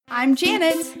I'm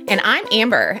Janet. And I'm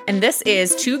Amber, and this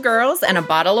is Two Girls and a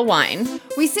Bottle of Wine.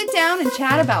 We sit down and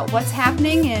chat about what's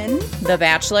happening in The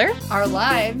Bachelor, our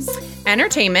lives,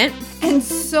 entertainment, and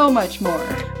so much more.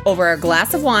 Over a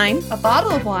glass of wine, A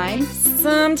bottle of wine,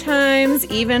 sometimes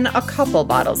even a couple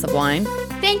bottles of wine.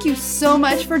 Thank you so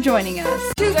much for joining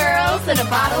us. Two Girls and a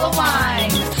Bottle of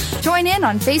Wine. Join in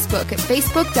on Facebook at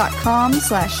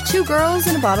facebook.com/Two Girls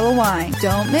and a Bottle of Wine.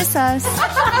 Don't miss us.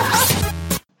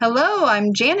 Hello,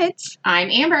 I'm Janet. I'm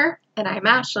Amber. And I'm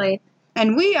Ashley.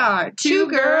 And we are Two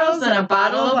girls and a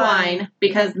bottle of wine,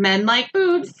 because men like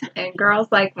boobs. And girls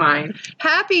like wine.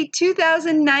 Happy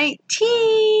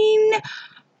 2019.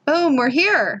 Boom, we're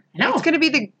here. I know. It's going to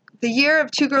be the year of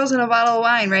Two Girls and a Bottle of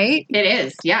Wine, right? It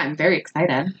is. Yeah, I'm very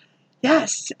excited.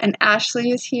 Yes, and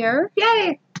Ashley is here.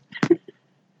 Yay!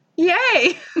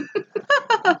 Yay!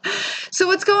 So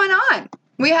what's going on?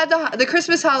 We had the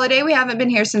Christmas holiday. We haven't been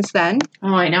here since then.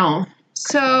 Oh, I know.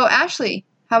 So, Ashley,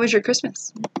 how was your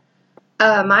Christmas?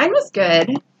 Mine was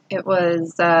good. It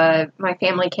was, my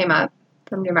family came up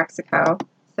from New Mexico,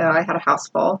 so I had a house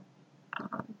full.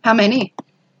 How many?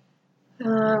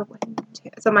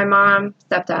 So my mom,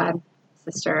 stepdad,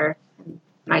 sister, and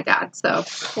my dad, so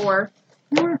 4.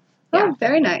 Oh, Yeah.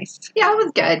 very nice. Yeah, it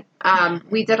was good.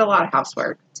 We did a lot of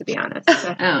housework, to be honest.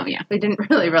 Oh, yeah. We didn't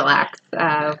really relax.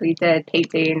 We did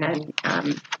painting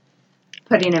and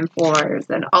putting in floors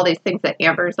and all these things that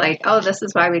Amber's like, oh, this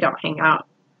is why we don't hang out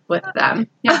with them.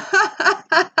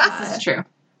 This is true.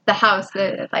 The house,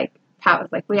 Pat was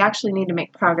like, we actually need to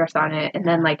make progress on it, and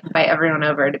then invite everyone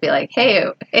over to be like, hey,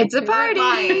 It's a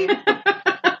party.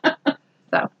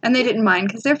 So And they didn't mind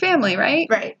because they're family, right?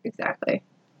 right, exactly.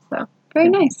 So Very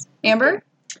nice. Amber?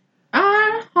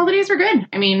 Holidays were good.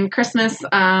 I mean, Christmas,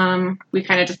 we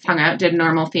kind of just hung out, did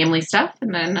normal family stuff,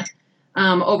 and then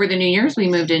over the New Year's, we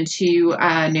moved into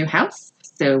a new house.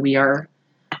 So we are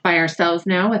by ourselves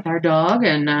now with our dog,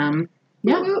 and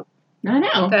yeah, I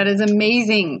know. That is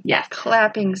amazing. Yes.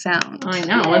 Clapping sound. I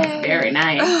know. Yay. It's very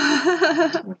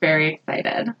nice. We're very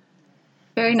excited.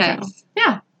 Very nice. So,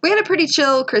 yeah. We had a pretty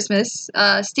chill Christmas.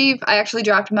 Steve, I actually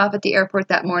dropped him off at the airport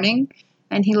that morning,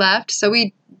 and he left. So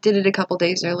we did it a couple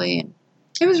days early, and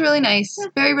it was really nice.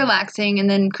 Very relaxing. And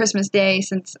then Christmas Day,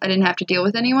 since I didn't have to deal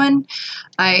with anyone,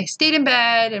 I stayed in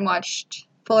bed and watched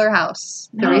Fuller House,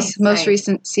 the Nice. most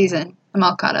recent season. I'm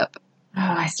all caught up. Oh,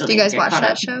 I still Do you need guys to get watch caught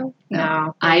that up. show?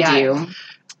 no. I Yeah. do.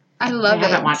 I love I it.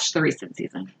 haven't watched the recent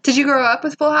season. Did you grow up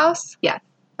with Full House? Yeah.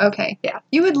 Okay. Yeah.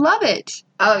 You would love it.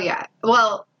 Oh, yeah.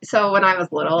 Well, so when I was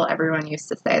little, everyone used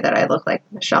to say that I looked like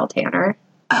Michelle Tanner.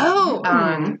 Oh.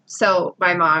 So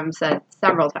my mom said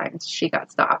several times she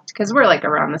got stopped because we're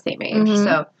around the same age. Mhm.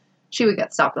 So she would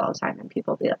get stopped all the time, and she'd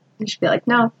be like,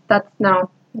 no,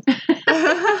 just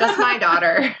my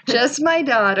daughter. Just my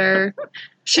daughter.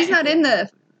 She's not in the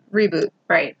reboot.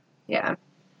 Right. Yeah.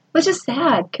 Which is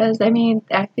sad because,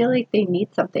 I feel like they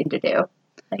need something to do.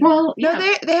 Well, No,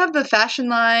 yeah, they have the fashion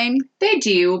line. they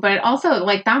do, but also,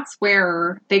 that's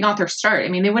where they got their start. I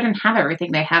mean, they wouldn't have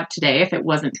everything they have today if it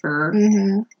wasn't for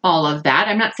Mm-hmm. all of that.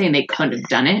 I'm not saying they couldn't have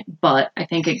done it, but I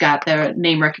think it got the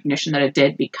name recognition that it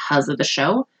did because of the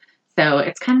show. So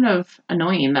it's kind of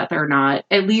annoying that they're not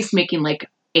at least making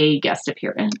a guest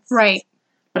appearance. Right.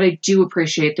 But I do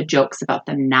appreciate the jokes about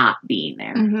them not being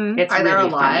there. Mm-hmm. It's Are there really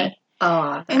a lot? funny.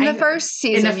 Oh, In the first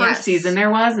season, In the first yes. season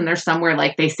there was, and there's some where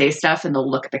they say stuff and they'll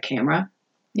look at the camera.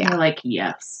 Yeah. And they're like,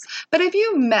 yes. But if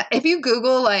you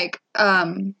Google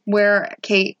where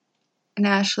Kate and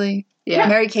Ashley, Yeah.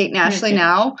 Mary Kate and Ashley Yeah.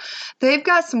 now, they've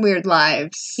got some weird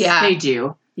lives. Yeah. They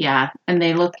do. Yeah. And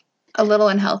they look A little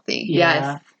unhealthy.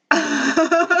 yeah,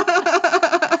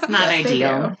 It's not Yes, they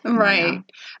ideal. Right.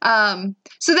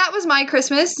 So that was my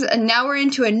Christmas, and now we're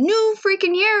into a new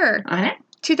freaking year, I know.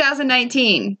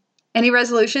 2019. Any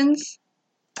resolutions?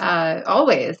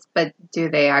 Always, but do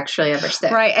they actually ever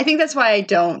stick? Right. I think that's why I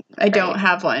don't Right.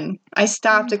 have one. I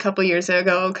stopped a couple years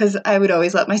ago because I would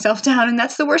always let myself down, and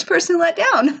that's the worst person to let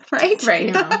down, right? Right.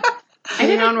 Yeah. I'm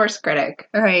your own worst critic.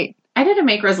 Right. I didn't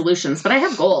make resolutions, but I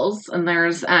have goals, and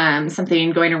there's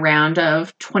something going around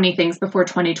of 20 things before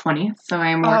 2020. So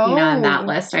I'm working on that Oh.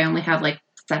 list. I only have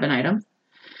 7 items.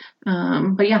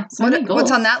 But yeah, so many goals.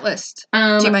 What's on that list?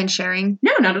 Do you mind sharing?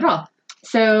 No, not at all.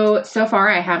 So far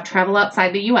I have travel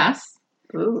outside the U.S.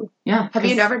 Ooh. Yeah. Have you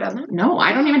 'cause- never done that? No,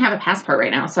 I don't even have a passport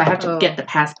right now, so I have to Oh. get the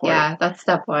passport. Yeah, that's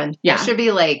step one. Yeah. It should be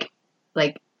a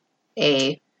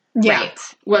Right.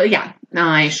 Well, yeah. No,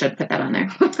 I should put that on there.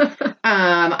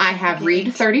 I have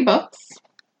read 30 books.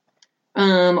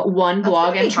 One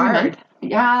blog pretty entry a hard. month.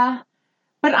 Yeah.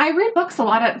 But I read books a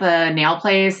lot at the nail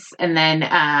place, and then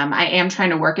I am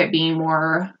trying to work at being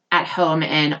more at home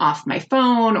and off my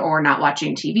phone or not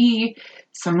watching TV.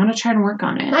 So I'm going to try and work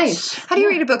on it. Nice. How do you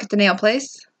read a book at the nail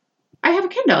place? I have a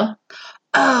Kindle.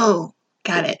 Oh,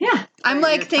 got it. Yeah. I'm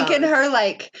Where like your thinking toes. her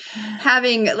like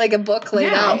having like a book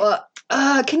laid No. out.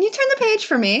 Well, can you turn the page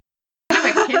for me? I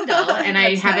have a Kindle and I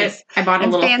That's have nice. it. I bought a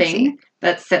And little fancy. thing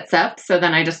that sits up. So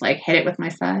then I just like hit it with my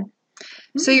side.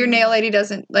 So your nail lady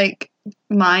doesn't like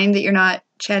mind that you're not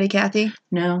Chatty Cathy?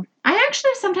 No. I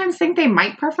actually sometimes think they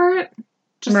might prefer it.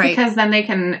 Just Right. because then they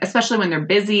can, especially when they're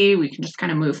busy, we can just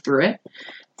kind of move through it.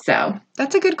 So,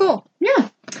 That's a good goal. yeah.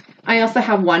 I also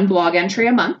have one blog entry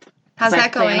a month. How's 'cause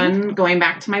that I plan going? on going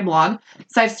back to my blog.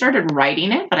 So I've started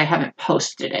writing it, but I haven't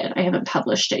posted it. I haven't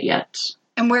published it yet.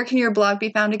 And where can your blog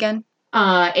be found again?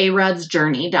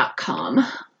 arodsjourney.com.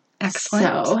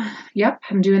 Excellent. So, yep,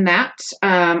 I'm doing that.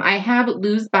 I have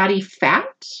lose body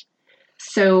fat.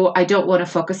 So I don't want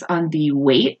to focus on the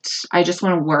weight. I just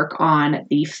want to work on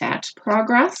the fat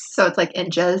progress. So it's like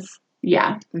inches.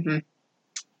 Yeah. Mm-hmm.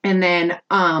 And then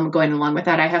going along with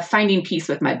that, I have finding peace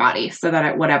with my body so that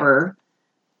at whatever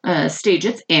stage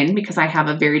it's in, because I have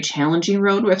a very challenging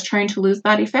road with trying to lose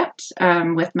body fat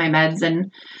with my meds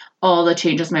and all the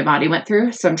changes my body went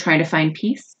through. So I'm trying to find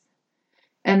peace.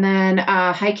 And then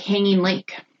hike Hanging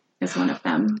Lake is one of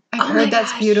them. I've Oh my heard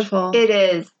that's gosh. beautiful. It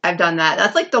is. I've done that.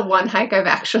 That's like the one hike I've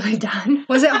actually done.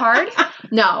 Was it hard?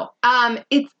 No.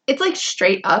 It's like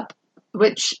straight up,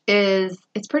 which is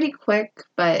it's pretty quick,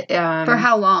 but For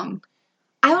how long?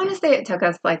 I want to say it took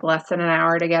us like less than an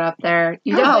hour to get up there.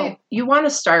 You Oh. definitely you want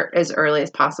to start as early as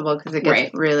possible because it gets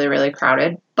Right. really, really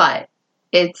crowded, but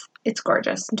it's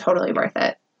gorgeous and totally worth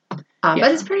it. Yeah.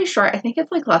 But it's pretty short. I think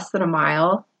it's like less than a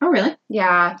mile. Oh, really?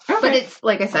 Yeah. But Okay. it's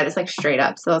like I said, it's like straight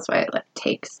up, so that's why it like,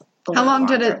 takes a How little long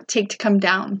did longer. it take to come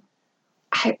down?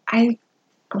 I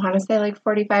want to say like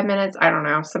 45 minutes. I don't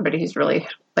know. Somebody who's really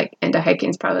like into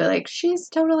hiking is probably like, she's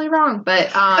totally wrong.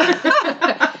 But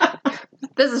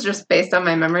this is just based on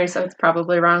my memory, so it's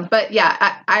probably wrong. But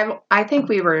yeah, I think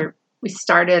we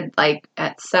started like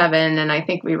at 7, and I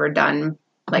think we were done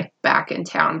like back in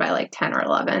town by like 10 or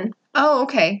 11. Oh,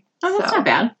 okay. Oh, that's So- not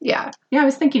bad. Yeah. Yeah, I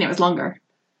was thinking it was longer.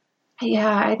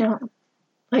 Yeah, I don't.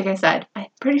 Like I said, I'm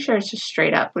pretty sure it's just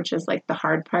straight up, which is like the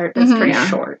hard part. It's Mhm. pretty Yeah.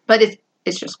 short, but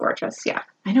it's just gorgeous. Yeah.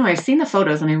 I know, I've seen the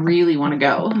photos and I really want to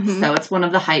go. Mhm. So it's one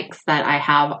of the hikes that I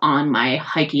have on my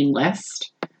hiking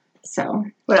list. So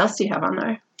What else do you have on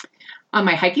there? on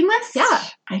my hiking list? Yeah.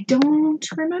 I don't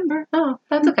remember. Oh,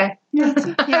 that's okay. Yeah.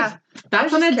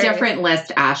 That's was on a just curious. different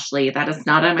list, Ashley. That is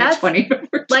not on my That's- 20.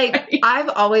 Like, I've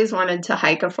always wanted to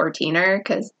hike a 14er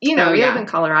because, you know, Oh, we yeah. live in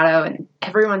Colorado and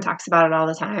everyone talks about it all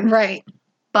the time. Right.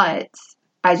 But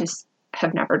I just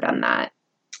have never done that.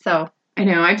 So, I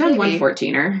know, I've done Maybe. one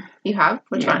 14er. you have?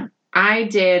 Which Yeah. one? I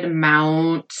did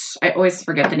Mount, I always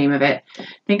forget the name of it. I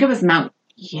think it was Mount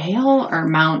Yale or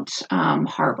Mount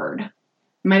Harvard.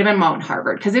 It might have been Mount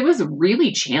Harvard because it was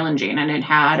really challenging and it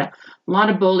had a lot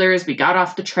of boulders. We got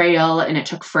off the trail and it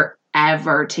took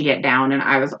forever to get down and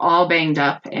I was all banged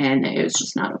up and it was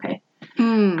just not okay.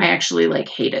 Mm. I actually like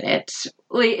hated it.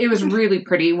 Like, it was really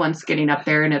pretty once getting up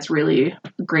there and it's really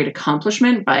a great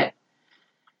accomplishment, but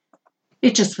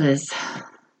it just was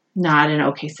not an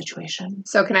okay situation.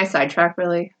 So, can I sidetrack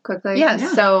really quickly? Yes.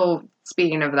 Yeah. So,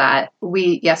 speaking of that,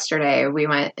 yesterday we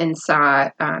went and saw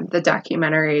the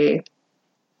documentary.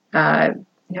 I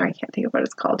can't think of what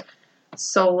it's called.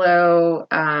 Solo.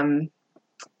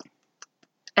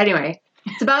 Anyway,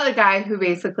 it's about a guy who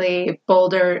basically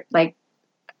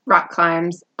rock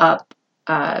climbs up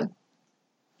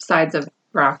sides of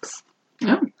rocks.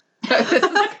 Oh.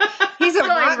 He's a Going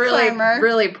rock really, climber.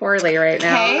 really poorly right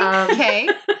Okay. now. Okay.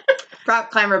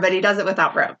 Rock climber, but he does it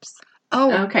without ropes.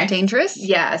 Oh, Okay. dangerous?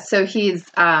 Yeah, so he's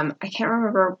I can't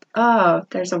remember. Oh,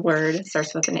 there's a word. It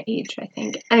starts with an H, I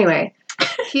think. Anyway,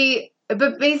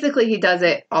 but basically he does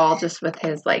it all just with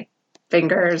his like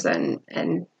fingers and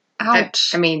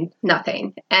Ouch. I mean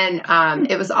nothing. And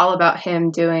it was all about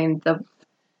him doing the.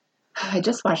 I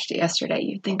just watched it yesterday.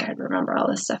 You'd think I'd remember all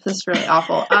this stuff. This is really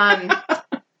awful.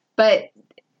 But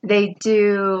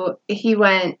he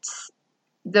went,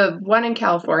 the one in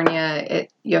California at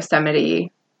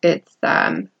Yosemite, it's,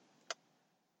 oh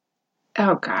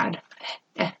God.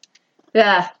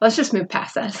 Yeah, let's just move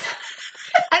past this.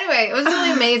 Anyway, it was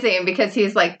really amazing because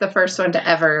he's like the first one to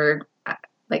ever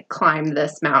like climb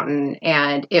this mountain.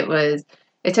 And it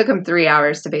took him 3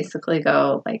 hours to basically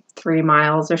go like 3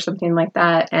 miles or something like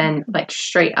that and like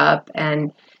straight up.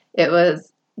 And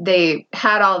they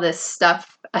had all this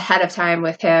stuff ahead of time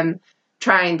with him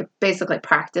trying to basically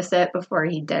practice it before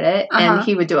he did it. Uh-huh. And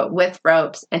he would do it with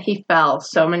ropes and he fell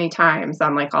so many times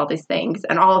on like all these things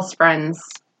and all his friends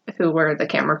who were the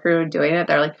camera crew doing it,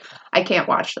 they're like, I can't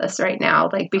watch this right now.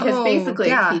 Like, because basically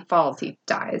if he falls, he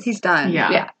dies. He's done.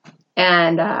 Yeah.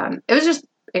 And it was just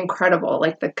incredible,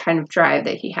 like the kind of drive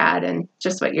that he had and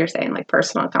just what you're saying, like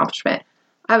personal accomplishment.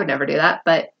 I would never do that,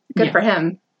 but good for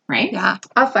him. Right? Yeah.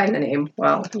 I'll find the name.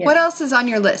 Well, yeah. What else is on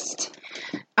your list?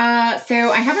 So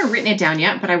I haven't written it down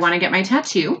yet, but I want to get my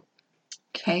tattoo.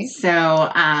 Okay. So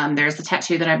there's a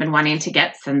tattoo that I've been wanting to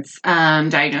get since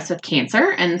diagnosed with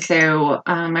cancer. And so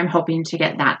I'm hoping to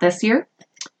get that this year.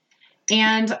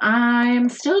 And I'm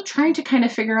still trying to kind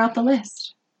of figure out the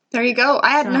list. There you go.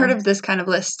 I hadn't heard of this kind of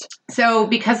list. So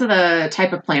because of the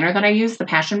type of planner that I use, the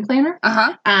Passion Planner,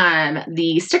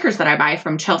 the stickers that I buy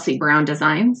from Chelsea Brown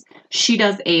Designs, she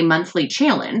does a monthly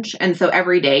challenge. And so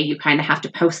every day you kind of have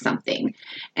to post something.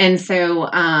 And so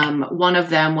one of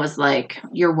them was like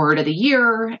your word of the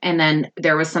year. And then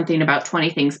there was something about 20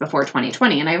 things before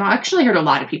 2020. And I've actually heard a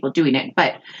lot of people doing it.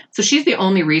 But so she's the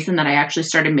only reason that I actually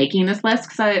started making this list.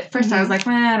 Because at first I was like,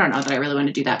 I don't know that I really want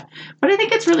to do that. But I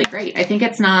think it's really great. I think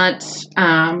it's not.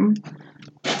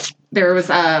 There was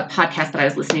a podcast that I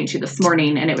was listening to this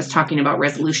morning, and it was talking about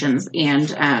resolutions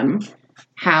and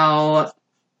how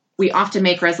we often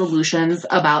make resolutions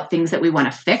about things that we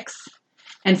want to fix.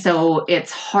 And so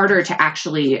it's harder to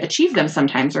actually achieve them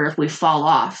sometimes, or if we fall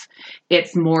off,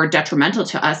 it's more detrimental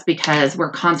to us because we're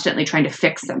constantly trying to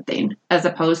fix something as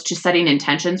opposed to setting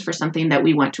intentions for something that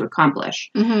we want to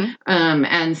accomplish.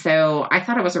 And so I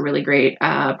thought it was a really great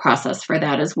process for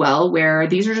that as well, where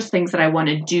these are just things that I want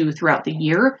to do throughout the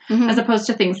year as opposed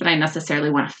to things that I necessarily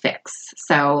want to fix.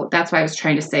 So that's why I was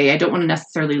trying to say I don't want to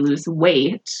necessarily lose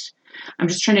weight. I'm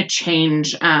just trying to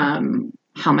change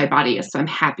how my body is, so I'm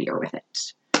happier with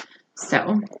it.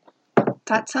 So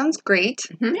that sounds great.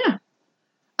 Yeah.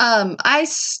 I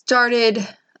started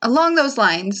along those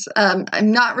lines.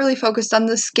 I'm not really focused on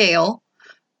the scale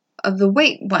of the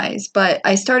weight wise, but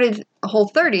I started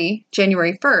Whole30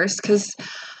 January 1st because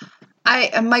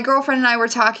my girlfriend and I were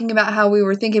talking about how we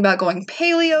were thinking about going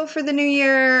paleo for the new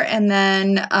year, and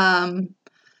then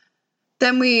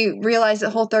we realized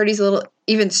that Whole30 is a little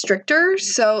even stricter,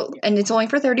 and it's only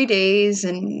for 30 days,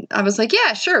 and I was like,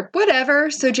 yeah, sure, whatever.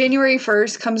 So January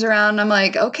 1st comes around, and I'm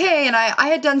like, okay, and I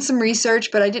had done some research,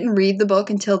 but I didn't read the book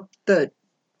until the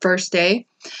first day.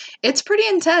 It's pretty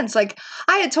intense. Like,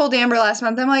 I had told Amber last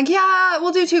month, I'm like, yeah,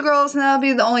 we'll do 2 girls, and that'll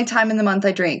be the only time in the month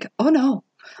I drink. Oh, no.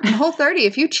 On Whole30,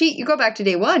 if you cheat, you go back to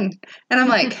day 1. And I'm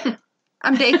like,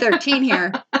 I'm day 13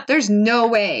 here. There's no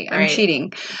way I'm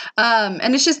cheating.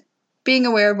 And it's just being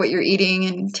aware of what you're eating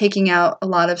and taking out a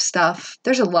lot of stuff.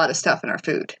 There's a lot of stuff in our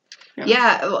food.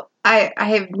 Yeah, well,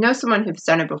 I know someone who's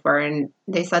done it before, and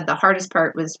they said the hardest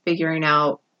part was figuring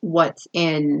out what's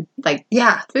in, like,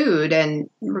 food and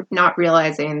not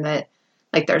realizing that,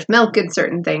 like, there's milk in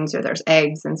certain things or there's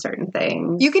eggs in certain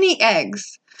things. You can eat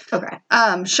eggs. Okay.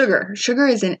 Sugar. Sugar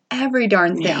is in every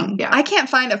darn thing. Yeah. I can't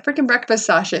find a freaking breakfast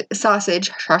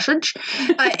sausage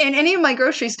in any of my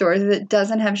grocery stores that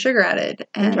doesn't have sugar added.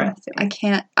 And Interesting. I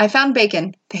can't. I found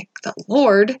bacon. Thank the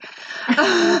Lord.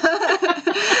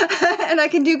 And I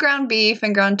can do ground beef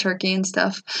and ground turkey and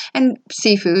stuff and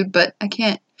seafood, but I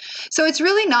can't. So it's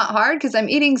really not hard because I'm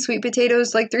eating sweet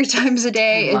potatoes like 3 times a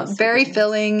day. It's very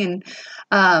filling, and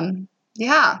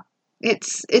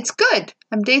it's good.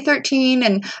 I'm day 13,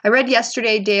 and I read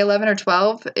yesterday day 11 or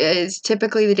 12 is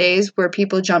typically the days where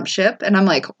people jump ship, and I'm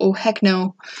like, oh, heck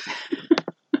no.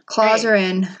 Claws are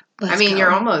in. Let's go.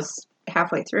 You're almost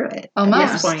halfway through it. Almost.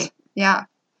 At this point. Yeah.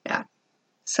 Yeah.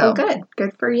 So good.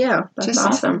 Good for you. That's just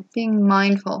awesome. Being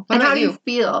mindful. What and about how do you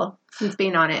feel since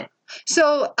being on it?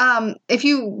 So, if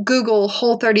you Google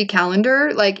Whole30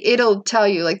 calendar, like, it'll tell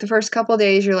you, like, the first couple of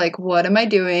days, you're like, what am I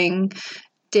doing?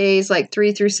 Days, like,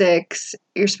 3 through 6,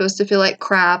 you're supposed to feel like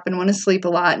crap and want to sleep a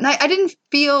lot. And I didn't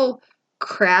feel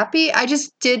crappy. I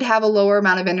just did have a lower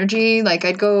amount of energy. Like,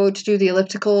 I'd go to do the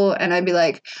elliptical, and I'd be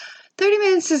like, 30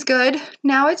 minutes is good.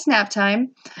 Now it's nap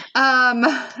time.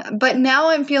 But now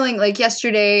I'm feeling like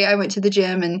yesterday I went to the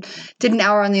gym and did an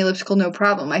hour on the elliptical, no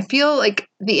problem. I feel like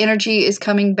the energy is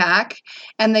coming back,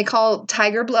 and they call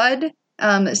tiger blood.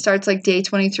 It starts like day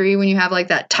 23 when you have like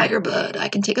that tiger blood. I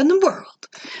can take on the world.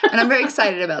 And I'm very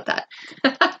excited about that.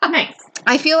 Nice.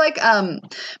 I feel like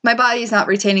my body's not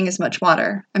retaining as much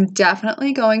water. I'm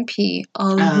definitely going pee a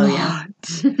lot. Yeah.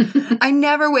 I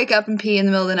never wake up and pee in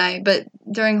the middle of the night, but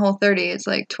during Whole30, it's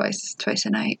like twice a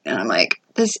night. And I'm like,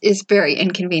 this is very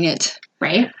inconvenient.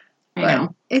 Right? I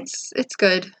know. It's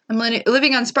good. I'm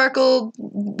living on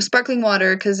sparkling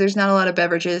water because there's not a lot of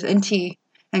beverages, and tea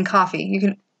and coffee. You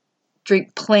can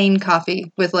drink plain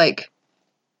coffee with like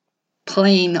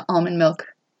plain almond milk.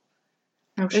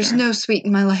 Oh, There's sure. no sweet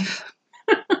in my life.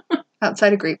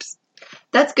 outside of grapes.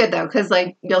 That's good though, because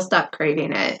like you'll stop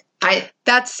craving it.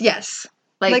 Yes.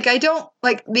 Like- Like I don't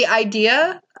like the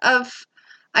idea of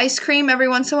ice cream every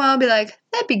once in a while. I'll be like,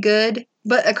 that'd be good.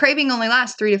 But a craving only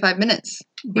lasts 3 to 5 minutes.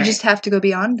 You Right. just have to go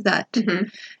beyond that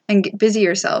Mhm. and get busy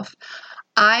yourself.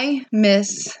 I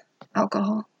miss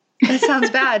alcohol. That sounds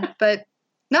bad, but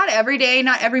not every day,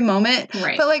 not every moment.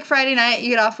 Right. But like Friday night, you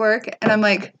get off work and I'm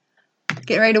like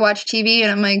getting ready to watch TV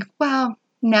and I'm like, wow,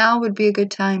 now would be a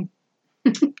good time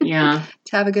Yeah.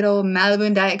 to have a good old Malibu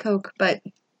and Diet Coke. But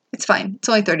it's fine. It's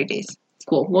only 30 days.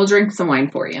 Cool. We'll drink some wine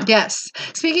for you. Yes.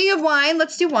 Speaking of wine,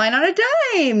 let's do wine on a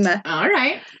dime. All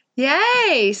right.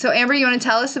 Yay. So Amber, you want to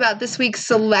tell us about this week's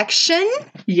selection?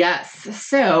 Yes.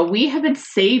 So we have been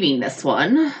saving this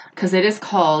one because it is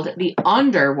called the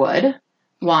Underwood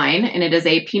wine, and it is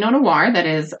a Pinot Noir that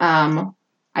is,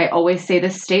 I always say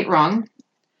this state wrong,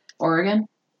 Oregon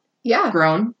Yeah.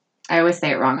 grown. I always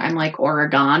say it wrong. I'm like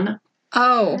Oregon.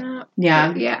 Oh,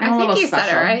 Yeah. Yeah. I'm a I think little you said it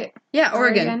special. right. yeah,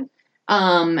 Oregon.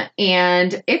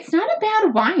 And it's not a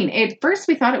bad wine. At first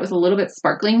we thought it was a little bit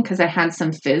sparkling because it had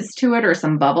some fizz to it or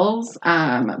some bubbles.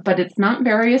 But it's not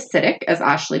very acidic, as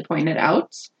Ashley pointed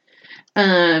out.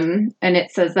 And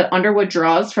it says that Underwood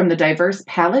draws from the diverse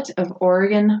palette of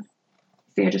Oregon.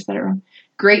 See, I just said it wrong.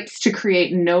 Grapes to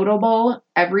create notable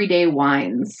everyday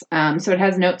wines. So it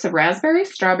has notes of raspberry,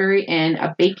 strawberry, and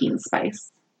a baking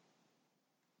spice.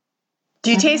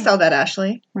 Do you taste all that,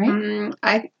 Ashley? Right?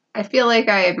 I feel like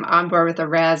I'm on board with the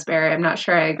raspberry. I'm not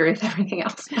sure I agree with everything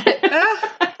else.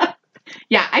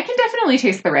 Yeah, I can definitely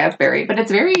taste the raspberry, but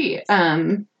it's very,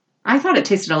 I thought it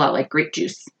tasted a lot like grape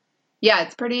juice. Yeah,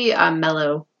 it's pretty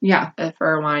mellow Yeah.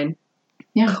 for a wine.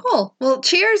 Yeah. Cool. Well,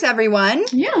 cheers, everyone.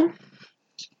 Yeah.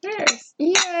 Cheers.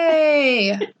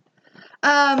 Yay.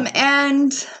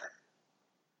 And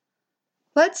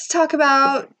let's talk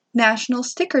about National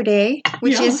Sticker Day,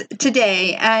 which Yeah. is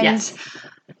today. And Yes.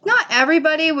 not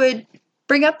everybody would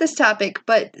bring up this topic,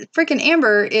 but freaking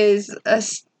Amber is a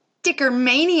sticker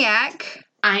maniac.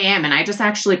 I am, and I just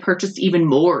actually purchased even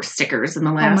more stickers in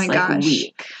the last my gosh.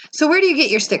 week. So where do you get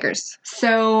your stickers?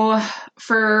 So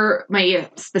for my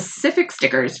specific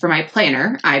stickers for my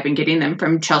planner, I've been getting them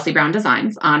from Chelsea Brown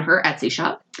Designs on her Etsy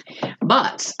shop.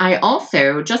 But I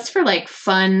also, just for like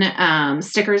fun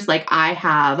stickers, like I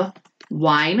have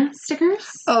wine stickers.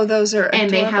 Oh, those are And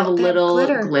they have a adorable. They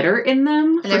little glitter in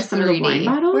them And for they're some of the 3D. wine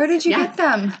bottles. Where did you Yeah. get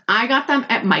them? I got them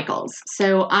at Michael's.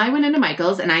 So I went into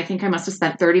Michael's and I think I must have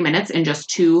spent 30 minutes in just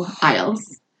 2 aisles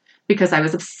because I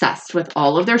was obsessed with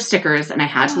all of their stickers and I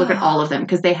had to look at all of them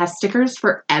because they have stickers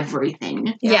for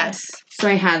everything. Yes. So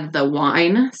I had the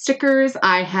wine stickers.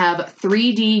 I have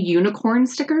 3D unicorn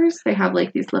stickers. They have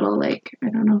like these little like, I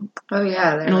don't know, Oh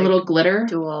yeah, they're and a like little glitter.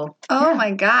 dual. Oh Yeah.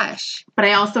 my gosh. But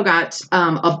I also got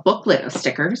a booklet of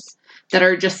stickers that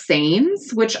are just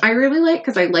sayings, which I really like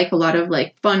because I like a lot of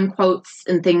like fun quotes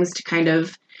and things to kind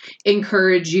of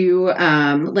encourage you,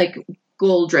 like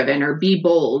goal driven or be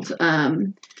bold.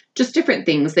 Just different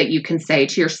things that you can say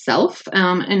to yourself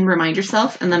and remind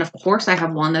yourself. And then, of course, I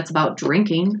have one that's about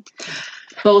drinking,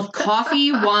 both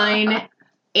coffee, wine,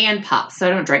 and pop. So I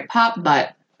don't drink pop,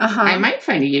 but Uh-huh. I might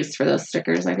find a use for those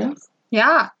stickers, I guess.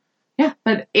 Yeah. Yeah,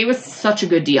 but it was such a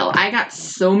good deal. I got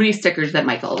so many stickers at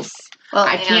Michael's. Well,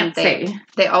 I and can't say.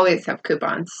 they always have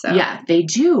coupons. So Yeah, they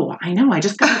do. I know. I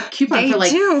just got a coupon They for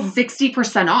like do.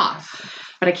 60%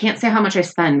 off. But I can't say how much I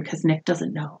spend because Nick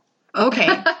doesn't know. Okay.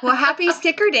 Well, happy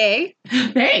sticker day.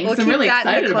 Thanks. We'll I'm keep really that in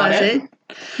excited the about closet.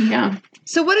 it. Yeah.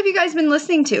 So what have you guys been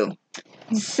listening to?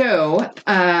 So,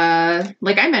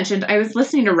 like I mentioned, I was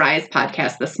listening to Rise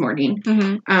podcast this morning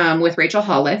Mm-hmm. with Rachel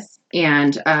Hollis,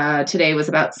 and today was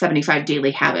about 75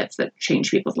 daily habits that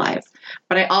change people's lives.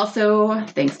 But I also,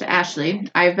 thanks to Ashley,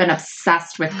 I've been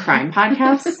obsessed with crime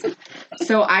podcasts.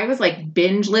 So I was like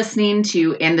binge listening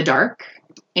to In the Dark,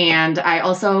 and I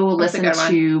also That's a listened good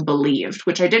one. to Believed,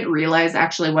 which I didn't realize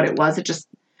actually what it was. It just,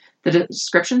 the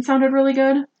description sounded really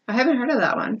good. I haven't heard of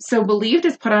that one. So Believed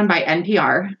is put on by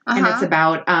NPR, and it's Uh-huh.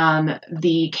 about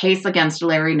the case against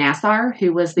Larry Nassar,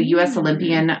 who was the U.S.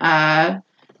 Olympian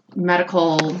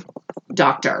medical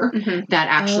doctor Mm-hmm. that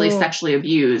actually Oh. sexually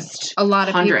abused A lot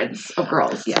of hundreds of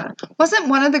girls. Yeah. Wasn't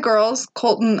one of the girls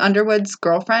Colton Underwood's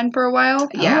girlfriend for a while?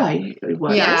 Yeah. It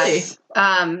was. Yes.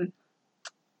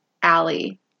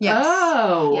 Allie. Yes.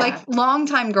 Oh. Yeah. Like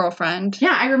longtime girlfriend.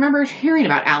 Yeah, I remember hearing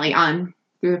about Allie on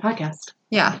through the podcast.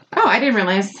 Yeah. Oh, I didn't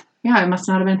realize. Yeah, I must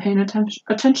not have been paying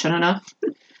attention enough.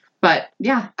 But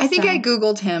yeah. I think so- I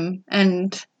Googled him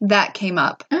and that came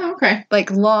up. Oh, okay.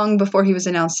 Like long before he was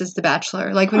announced as The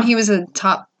Bachelor. Like when Huh. he was a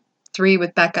top 3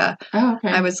 with Becca, Oh, okay.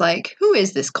 I was like, who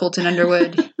is this Colton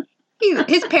Underwood?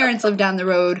 His parents live down the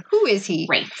road. Who is he?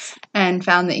 Right. And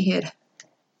found that he had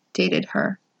dated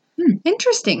her.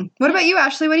 Interesting. What about you,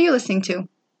 Ashley? What are you listening to?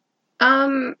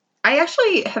 I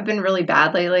actually have been really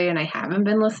bad lately, and I haven't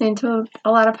been listening to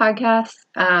a lot of podcasts.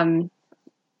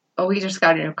 We just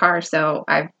got a new car, so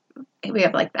we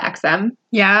have like the XM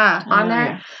Yeah. on there.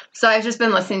 Yeah. So I've just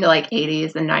been listening to like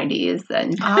 80s and 90s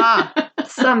and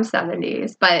some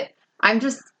 70s, but I'm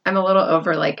a little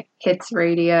over like hits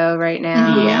radio right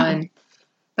now. Yeah. And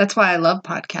That's why I love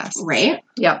podcasts. Right?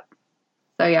 yep.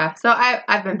 So yeah. So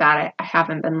I've been bad. I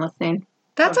haven't been listening.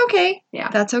 That's okay. Yeah.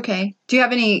 That's okay. Do you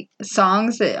have any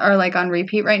songs that are like on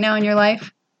repeat right now in your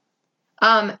life?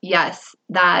 Yes,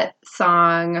 that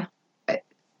song,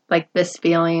 like This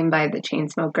Feeling by the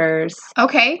Chainsmokers.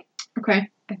 Okay. Okay.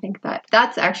 I think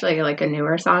that's actually like a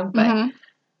newer song, but Mhm.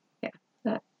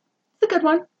 it's a good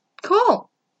one. Cool.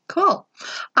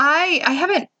 I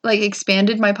haven't like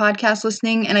expanded my podcast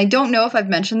listening, and I don't know if I've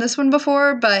mentioned this one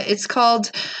before, but it's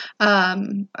called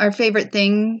Our Favorite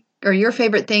Thing or Your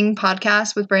Favorite Thing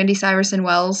podcast with Brandy Cyrus and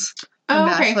Wells from Oh,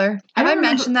 okay. Bachelor. I Have I don't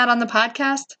mentioned that on the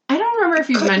podcast? I don't remember if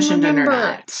you've couldn't mentioned it or remember.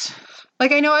 not.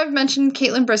 Like, I know I've mentioned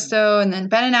Caitlin Bristow and then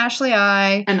Ben and Ashley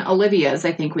I. And Olivia's,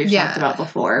 I think we've Yeah. talked about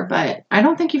before, but I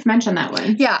don't think you've mentioned that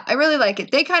one. Yeah, I really like it.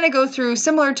 They kind of go through,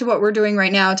 similar to what we're doing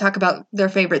right now, talk about their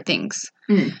favorite things.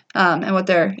 And what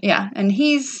and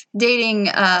he's dating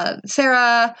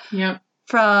Sarah Yep.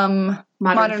 from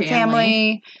Modern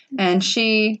Family, and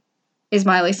she is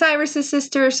Miley Cyrus's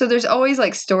sister. So there's always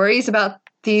like stories about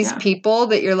these people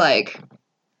that you're like,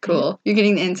 cool. You're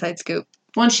getting the inside scoop.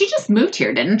 Well, and she just moved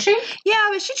here, didn't she? Yeah,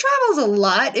 but she travels a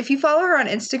lot. If you follow her on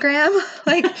Instagram,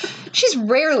 like she's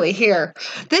rarely here.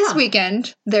 This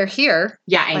weekend, they're here.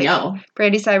 Yeah, I know.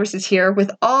 Brandy Cyrus is here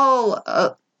with all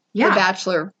the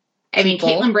Bachelor. I mean, people.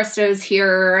 Caitlin Bristow's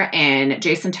here and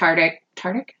Jason Tardik.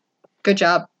 Good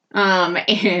job.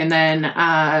 And then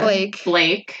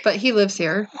Blake. But he lives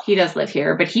here. He does live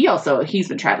here, but he's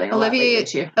been traveling a lot lately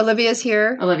too. Olivia's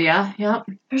here. Olivia, yep.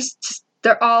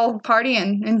 They're all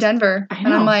partying in Denver. I know.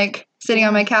 And I'm like sitting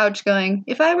on my couch going,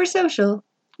 if I were social,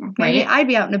 maybe I'd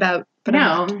be out and about. But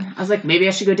no, I was like, maybe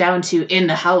I should go down to In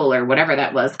the Howl or whatever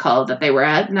that was called that they were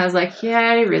at. And I was like, yeah,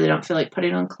 I really don't feel like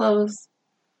putting on clothes.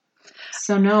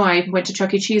 So no, I went to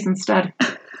Chuck E. Cheese instead.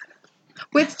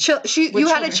 With you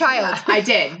had a child. Yeah, I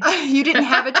did. You didn't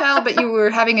have a child, but you were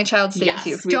having a child stay with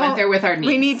you. We went there with our niece.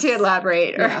 We need to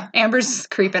elaborate. Yeah. Amber's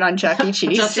creeping on Chuck E.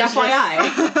 Cheese. Just FYI.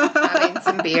 Having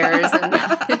some beers and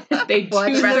They do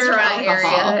serve restaurant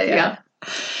alcohol. area. Yeah.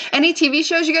 Any TV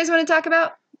shows you guys want to talk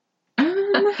about?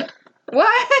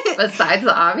 What? Besides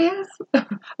the obvious?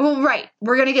 Well, right.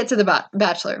 We're going to get to the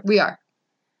Bachelor. We are.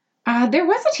 There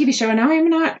was a TV show, and now I'm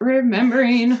not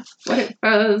remembering what it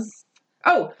was.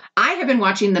 Oh, I have been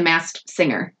watching The Masked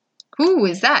Singer. Who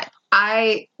is that?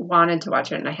 I wanted to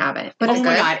watch it and I haven't. But Oh it's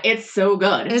my good? god, it's so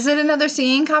good. Is it another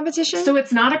singing competition? So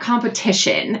it's not a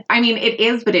competition. I mean, it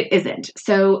is, but it isn't.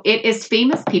 So it is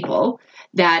famous people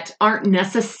that aren't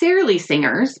necessarily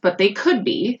singers, but they could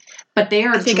be. But they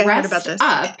are I think I heard dressed about this.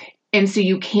 up, and so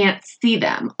you can't see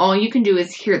them. All you can do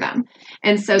is hear them.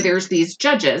 And so there's these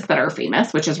judges that are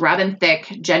famous, which is Robin Thicke,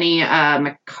 Jenny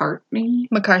McCarthy,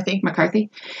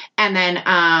 and then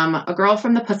a girl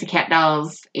from the Pussycat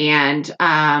Dolls, and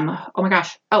Dr.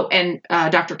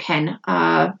 Ken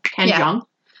Jeong.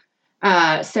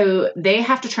 So they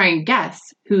have to try and guess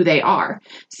who they are.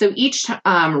 So each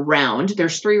round,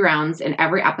 there's 3 rounds in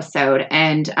every episode,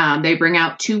 and they bring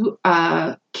out 2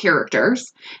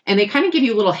 characters, and they kind of give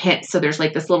you little hints. So there's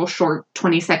like this little short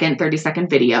 20-second, 30-second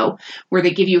video where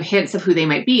they give you hints of who they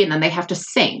might be, and then they have to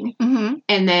sing. Mm-hmm.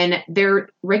 And then their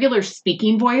regular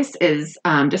speaking voice is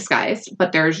disguised,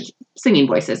 but their singing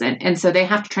voice isn't. And so they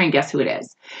have to try and guess who it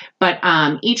is. But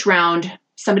each round,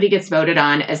 somebody gets voted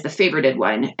on as the favorited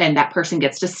one, and that person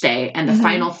gets to stay. And the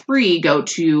final 3 go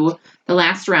to the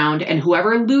last round, and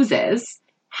whoever loses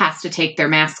has to take their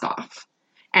mask off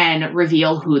and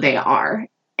reveal who they are.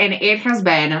 And it has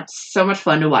been so much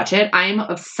fun to watch it. I'm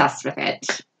obsessed with it.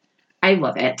 I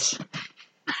love it.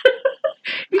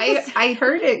 I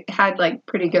heard it had like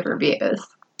pretty good reviews.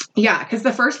 Yeah, because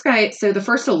the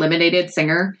first eliminated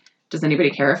singer, does anybody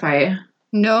care if I...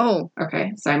 No.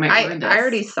 Okay, so I might learn this. I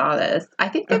already saw this. I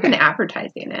think they've been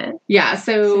advertising it. Yeah,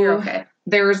 So you're okay.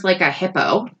 There's like a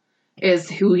hippo is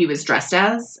who he was dressed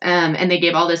as, and they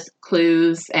gave all this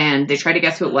clues, and they tried to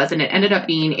guess who it was, and it ended up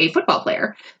being a football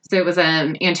player. So it was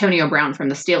Antonio Brown from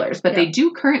the Steelers, but they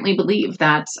do currently believe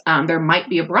that there might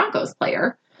be a Broncos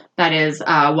player that is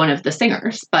one of the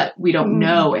singers, but we don't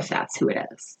know if that's who it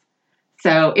is.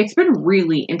 So it's been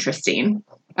really interesting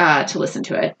to listen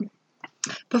to it.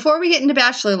 Before we get into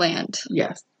Bachelorland,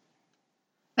 Yes.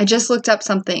 I just looked up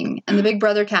something, and the Big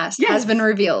Brother cast Yes. has been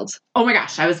revealed. Oh my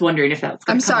gosh, I was wondering if that was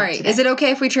going I'm to come sorry. out today. Is it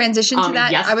okay if we transition to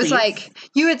that? Yes, I was please. like,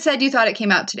 you had said you thought it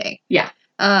came out today. Yeah.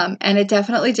 And it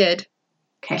definitely did.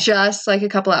 Okay. Just like a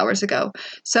couple hours ago.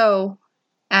 So,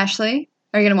 Ashley,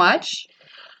 are you going to watch?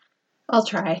 I'll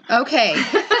try. Okay.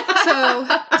 So,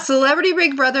 Celebrity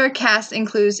Big Brother cast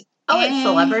includes It's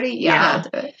celebrity? Yeah. I'll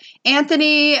do it.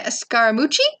 Anthony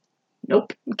Scaramucci.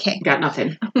 Nope. Okay. Got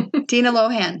nothing. Dina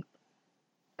Lohan.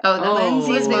 Oh, the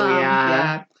Lindsay's mom.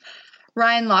 yeah.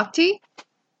 Ryan Lochte,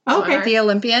 Okay. the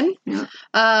Olympian. Yeah.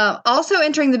 Also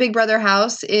entering the Big Brother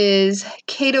house is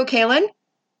Kato Kalin.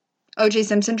 O.J.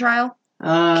 Simpson trial.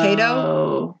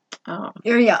 Kato. Oh.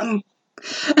 You're young.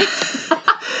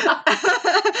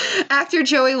 Actor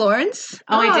Joey Lawrence.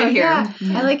 Oh, I did hear. Yeah.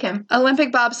 I like him.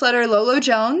 Olympic bobsledder Lolo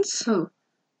Jones. Who?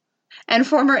 And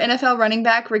former NFL running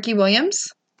back Ricky Williams.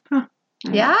 Huh.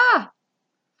 Yeah.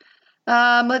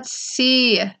 Let's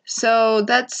see. So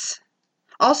that's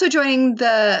also joining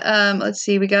the, let's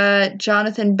see, we got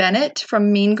Jonathan Bennett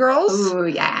from Mean Girls. Ooh,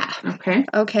 yeah. Okay.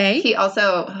 Okay. He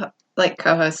also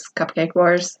co-hosts Cupcake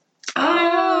Wars.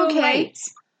 Oh, okay. Right.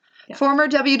 Yeah. Former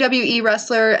WWE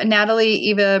wrestler Natalie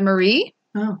Eva Marie.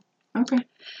 Oh, okay.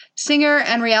 Singer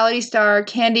and reality star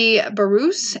Candy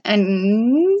Barus.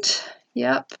 And,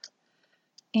 yep.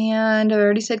 And I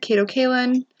already said Kato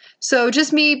Kalin. So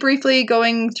just me briefly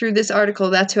going through this article,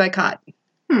 that's who I caught.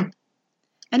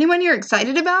 Anyone you're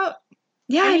excited about?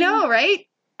 Yeah, I know, right?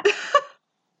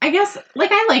 I guess,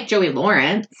 I like Joey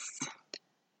Lawrence.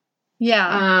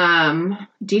 Yeah.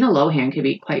 Dina Lohan could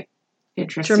be quite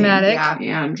interesting. Dramatic.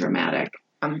 Yeah, and dramatic.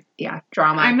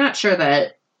 Drama. I'm not sure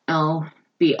that I'll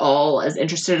be all as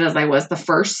interested as I was the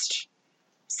first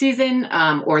season,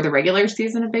 or the regular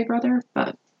season of Big Brother,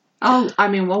 but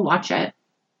we'll watch it.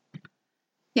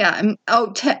 Yeah.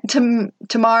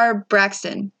 Tamar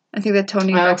Braxton. I think that's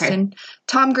Tony Braxton. Okay.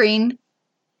 Tom Green.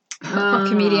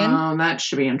 Comedian. Oh, that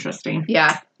should be interesting.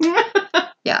 Yeah.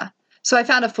 Yeah. So I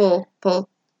found a full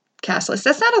cast list.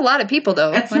 That's not a lot of people,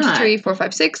 though. It's 1, 2, not. 3, 4,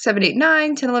 5, 6, 7, 8,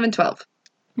 9, 10, 11, 12.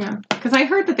 Yeah, because I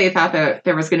heard that they thought that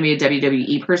there was going to be a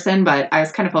WWE person, but I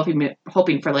was kind of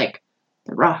hoping for The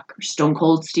Rock or Stone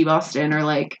Cold Steve Austin or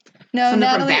No, something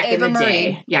Natalie from back Ava in the Marie.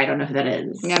 day. Yeah, I don't know who that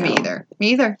is. Yeah, me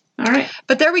either. All right,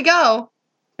 But there we go.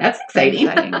 that's exciting.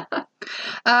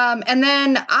 And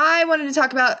then I wanted to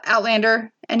talk about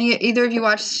Outlander. Either of you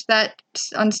watched that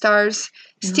on Stars?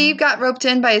 Steve got roped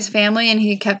in by his family, and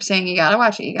he kept saying, you gotta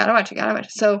watch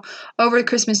it. So over the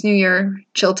Christmas, New Year,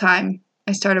 chill time,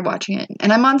 I started watching it.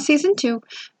 And I'm on season 2,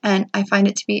 and I find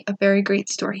it to be a very great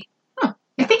story. Huh.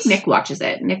 I think Nick watches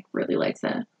it. Nick really likes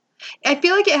it. I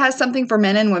feel like it has something for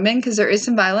men and women because there is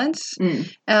some violence.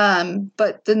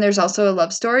 But then there's also a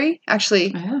love story.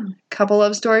 Actually, a couple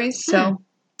love stories. So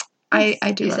I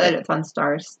do You love said it. it's on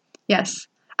Stars. Yes.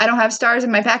 I don't have Stars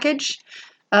in my package,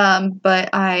 but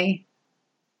I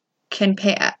can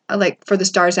pay for the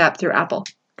Stars app through Apple.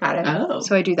 Got it. Oh,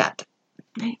 So I do that.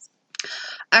 nice.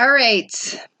 All right.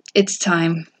 It's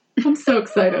time. I'm so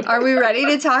excited. Are we ready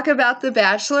to talk about The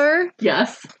Bachelor?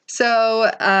 Yes. So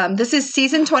this is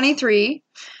season 23,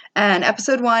 and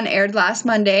episode 1 aired last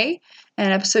Monday,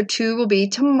 and episode 2 will be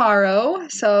tomorrow.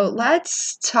 So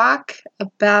let's talk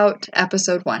about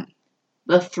episode 1.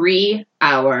 The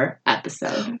 3-hour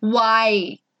episode.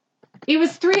 Why? It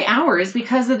was 3 hours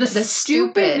because of the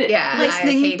stupid yeah.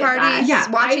 Listening I hated parties, that.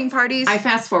 Yeah, watching parties. I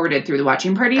fast forwarded through the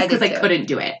watching parties I did because I too. couldn't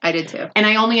do it. I did too. And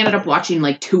I only ended up watching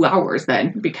 2 hours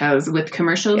then because with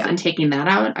commercials Yeah. and taking that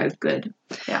out, I was good.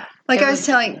 Yeah. Like It I was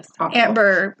telling awful.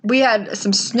 Amber, we had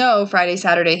some snow Friday,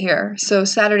 Saturday here. So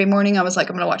Saturday morning, I was like,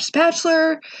 I'm going to watch The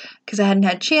Bachelor because I hadn't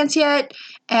had a chance yet.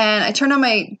 And I turned on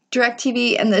my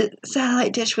DirecTV and the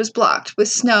satellite dish was blocked with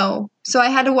snow. So I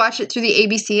had to watch it through the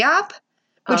ABC app,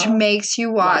 which makes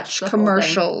you watch the whole thing.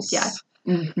 commercials. Yeah.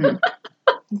 Mm-hmm.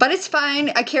 But it's fine.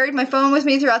 I carried my phone with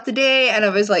me throughout the day and I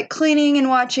was cleaning and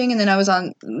watching. And then I was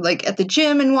on at the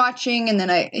gym and watching. And then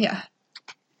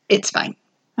it's fine.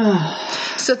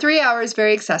 So 3 hours,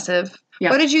 very excessive. Yeah.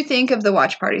 What did you think of the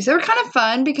watch parties? They were kind of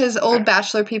fun because old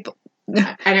Bachelor people.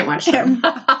 I didn't watch them.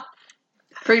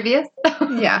 Previous?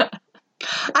 Yeah.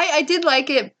 I did like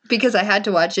it because I had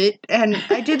to watch it, and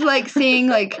I did like seeing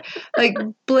like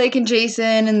Blake and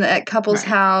Jason in that couple's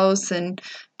house, and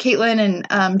Caitlyn and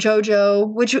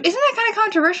JoJo, which isn't that kind of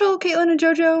controversial, Caitlyn and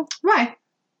JoJo? Why?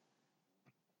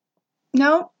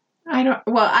 No? I don't.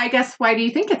 Well, I guess why do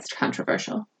you think it's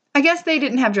controversial? I guess they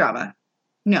didn't have drama.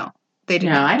 No, they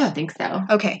didn't. No, I don't think so.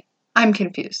 Okay, I'm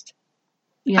confused.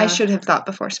 Yeah. I should have thought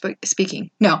before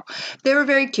speaking. No, they were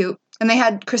very cute. And they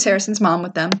had Chris Harrison's mom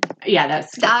with them. Yeah,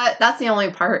 that's That's the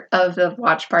only part of the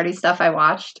watch party stuff I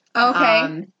watched.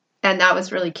 Okay. And that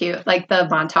was really cute. Like the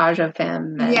montage of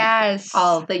him and Yes.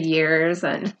 all the years.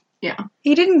 And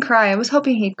He didn't cry. I was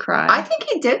hoping he'd cry. I think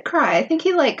he did cry. I think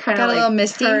he like kind Got of a little like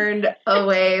misty? turned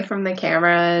away from the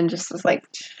camera and just was like,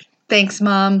 Thanks,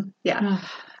 Mom. yeah.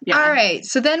 yeah. All right.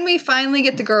 So then we finally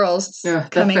get the girls The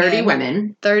coming 30 in.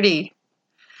 women. 30.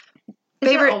 Is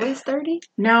Favorite- it always 30?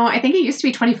 No, I think it used to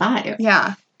be 25.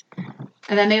 Yeah.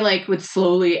 And then they like would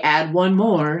slowly add one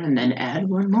more and then add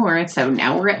one more. And so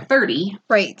now we're at 30.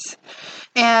 Right.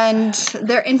 And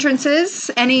their entrances,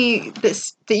 any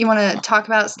that you want to talk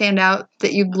about, stand out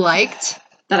that you liked?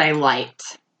 That I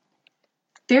liked.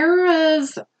 There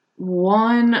was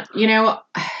one,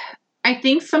 I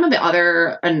think some of the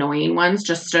other annoying ones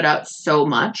just stood out so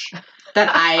much that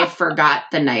I forgot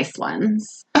the nice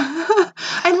ones.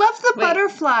 I love the Wait,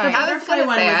 butterfly. I was butterfly gonna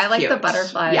one say, was I like the cute.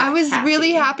 butterfly. Yeah. I was Cassie.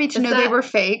 really happy to Is know they that- were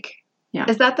fake.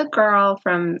 Is that the girl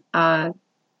from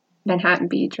Manhattan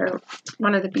Beach or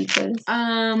one of the beaches?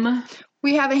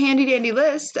 We have a handy dandy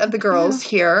list of the girls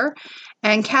here.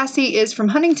 And Cassie is from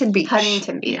Huntington Beach.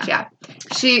 Huntington Beach, yeah.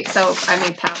 So I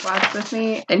made Pat watch with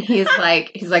me, and he's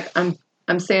like,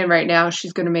 I'm saying right now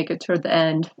she's gonna make it toward the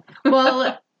end.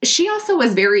 Well, she also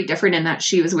was very different in that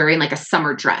she was wearing like a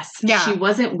summer dress. Yeah. She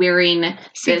wasn't wearing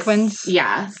Sequins.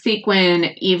 sequin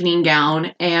evening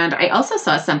gown. And I also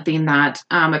saw something that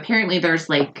apparently there's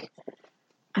like,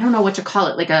 I don't know what to call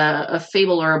it, like a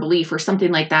fable or a belief or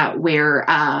something like that, where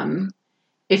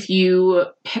if you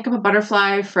pick up a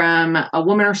butterfly from a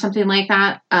woman or something like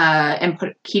that, and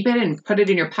keep it and put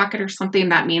it in your pocket or something,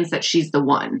 that means that she's the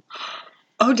one.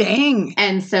 Oh, dang.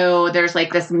 And so there's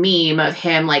like this meme of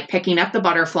him like picking up the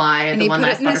butterfly, And the he one put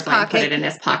it last in his butterfly, and put pocket. it in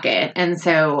his pocket. And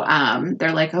so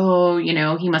they're like, oh,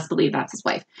 he must believe that's his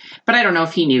wife. But I don't know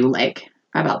if he knew like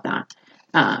about that.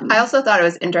 I also thought it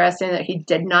was interesting that he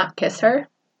did not kiss her.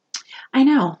 I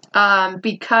know.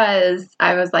 Because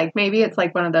I was like, maybe it's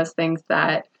like one of those things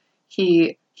that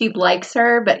he likes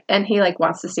her, and he like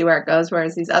wants to see where it goes,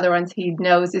 whereas these other ones he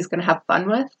knows he's gonna have fun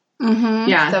with. Mm-hmm.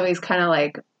 Yeah. So he's kind of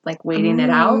like waiting it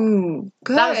out. Ooh,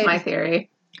 good. That was my theory.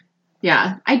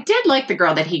 Yeah. I did like the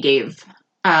girl that he gave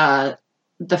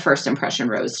the first impression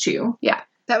rose to.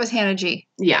 That was Hannah G.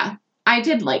 Yeah. I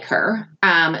did like her.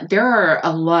 There are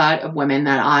a lot of women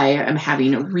that I am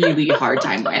having a really hard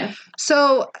time with.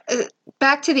 So,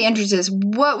 back to the entrances.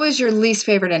 What was your least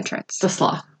favorite entrance? The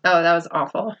sloth. Oh, that was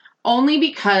awful. Only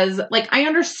because, like, I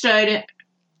understood,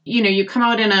 you come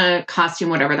out in a costume,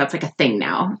 whatever, that's like a thing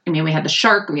now. I mean, we had the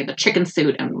shark, we had the chicken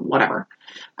suit, and whatever.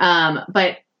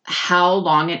 But how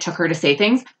long it took her to say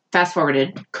things, fast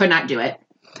forwarded, could not do it.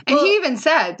 And Well- he even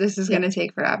said this is going to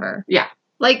take forever.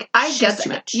 Like, I She's guess too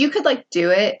much. you could like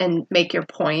do it and make your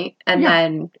point and Yeah.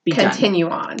 then Be done. continue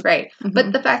on, right? Mhm.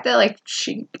 But the fact that like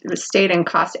she stayed in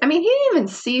costume, I mean, he didn't even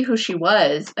see who she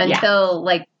was until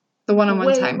like The one-on-one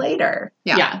way time. later.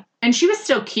 Yeah. And she was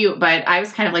still cute, but I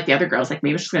was kind of like the other girls, like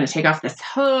maybe she's going to take off this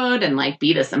hood and like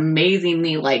be this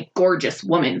amazingly like gorgeous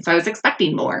woman. So I was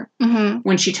expecting more Mm-hmm.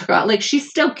 when she took out. Like she's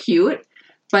still cute,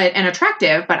 and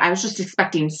attractive, but I was just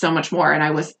expecting so much more, and I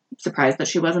was surprised that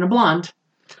she wasn't a blonde.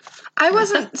 I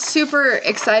wasn't super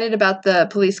excited about the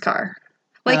police car.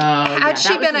 Like, Oh, yeah, had she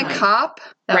that was been a annoying. cop,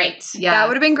 Right. Yeah. that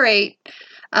would have been great.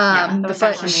 Yeah, the but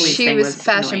fashion police she thing was was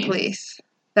fashion annoying. police.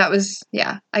 That was,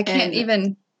 I can't And-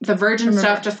 even. The Virgin Remember.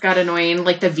 stuff just got annoying.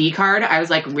 Like the V card, I was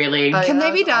like, really? Oh, Can yeah, they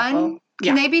that be was awful. done?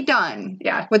 Can they be done?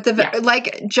 Yeah. With the, Yeah.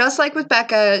 like, just like with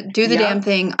Becca, do the Yeah. damn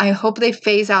thing. I hope they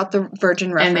phase out the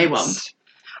virgin reference. And they won't.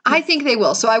 I think they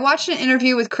will. So I watched an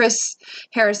interview with Chris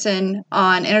Harrison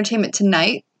on Entertainment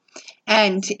Tonight,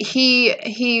 and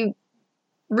he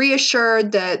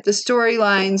reassured that the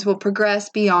storylines will progress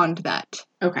beyond that.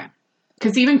 Okay.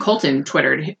 Because even Colton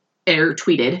tweeted.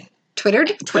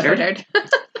 Twittered.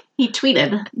 He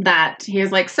tweeted that he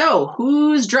was like, so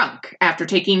who's drunk after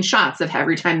taking shots of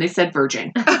every time they said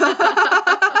virgin?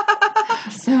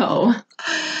 So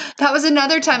That was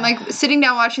another time, like, sitting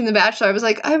down watching The Bachelor, I was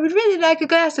like, I would really like a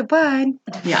glass of wine.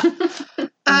 yeah.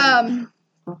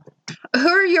 Who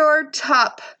are your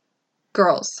top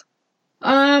girls?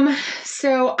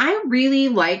 So I really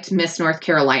liked Miss North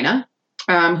Carolina,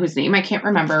 whose name I can't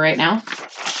remember right now.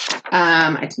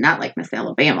 I did not like Miss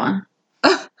Alabama.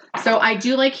 So I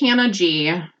do like Hannah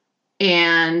G.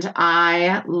 And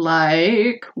I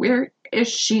like, where is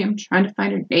she? I'm trying to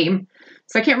find her name.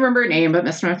 So I can't remember her name, but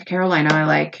Miss North Carolina I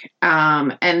like.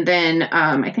 And then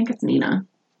I think it's Nina,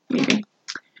 maybe.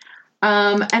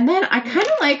 And then I kind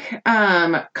of like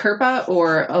Kirpa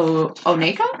or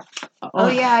Oneka. Oh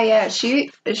yeah, yeah.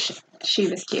 She She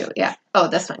was cute. Yeah. Oh,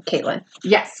 this one, Caitlin.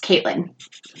 Yes, Caitlin.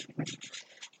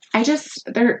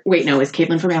 Wait, no, is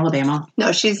Caitlin from Alabama?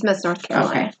 No, she's Miss North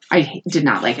Carolina. Okay. I did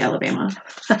not like Alabama.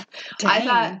 I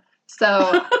thought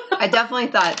so. I definitely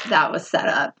thought that was set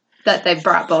up. That they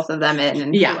brought both of them in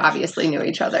and who obviously knew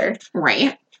each other.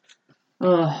 Right.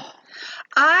 Ugh.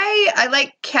 I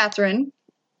like Catherine.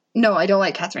 No, I don't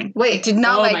like Catherine. Wait, I did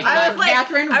not like my God.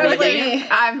 Catherine. Catherine, I was really?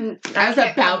 like, I was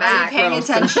about back. to paying throw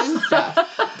some attention?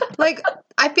 stuff. Like,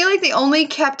 I feel like they only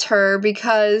kept her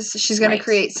because she's going Right. to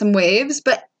create some waves,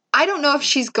 but I don't know if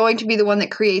she's going to be the one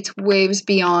that creates waves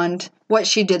beyond what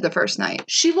she did the first night.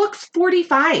 She looks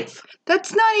 45.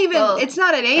 That's not even, Well, it's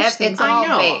not an age thing. It's all I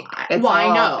know. fake. It's Well, I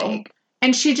all know. fake.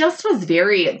 And she just was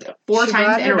very, 4 She times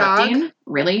brought her dog. interrupting.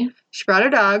 Really? She brought her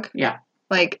dog. Yeah.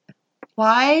 Like,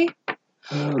 why?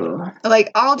 Ugh. Like,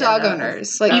 all Yeah, dog that was-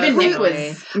 owners. Like, Even who-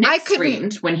 Nick I couldn't-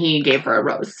 screamed when he gave her a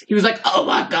rose. He was like, "Oh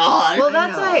my god!" Well, I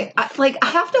that's know. why, I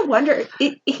have to wonder.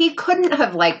 He couldn't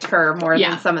have liked her more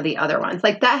Yeah. than some of the other ones.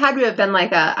 Like that had to have been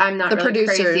like I'm not The really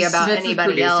crazy producers. about This is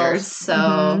anybody else. producers. So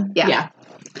Mhm. yeah.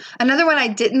 Another one I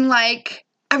didn't like,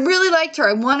 I really liked her.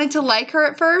 I wanted to like her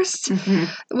at first, Mhm.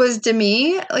 was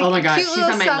Demi. Like, Oh my God, cute she's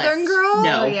little on my Southern list. girl.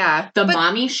 No. Oh yeah. The But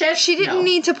mommy shit. She didn't No.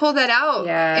 need to pull that out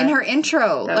Yeah. in her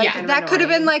intro. That was Like, kind of that could have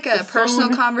been annoying. like a The personal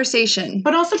phone. conversation.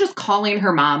 But also just calling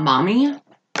her mom mommy.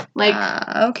 Like,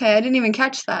 Okay, I didn't even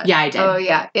catch that. yeah, I did. Oh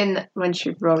yeah. When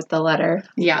she wrote the letter.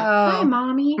 Yeah. Hi, Oh.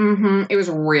 mommy. Mm-hmm. It was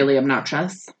really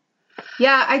obnoxious.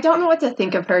 Yeah, I don't know what to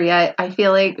think of her yet. I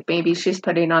feel like maybe she's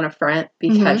putting on a front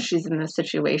because Mhm. she's in this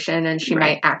situation and she Right.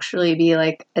 might actually be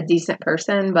like a decent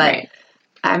person, but Right.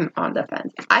 I'm on the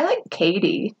fence. I like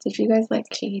Katie. Did you guys like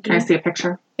Katie? Can I see a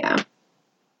picture? Yeah.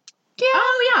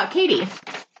 Oh yeah, Katie.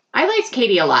 I liked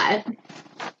Katie a lot.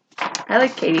 I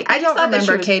like Katie. I don't just thought that she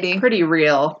remember was Katie. pretty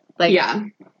real. Like, Yeah.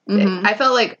 Mhm. I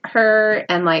felt like her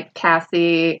and like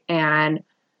Cassie and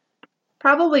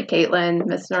probably Caitlin,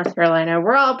 Miss North Carolina,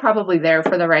 we're all probably there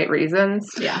for the right reasons.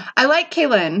 Yeah. I like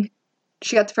Kaylin.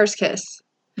 She got the first kiss.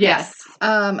 Yes.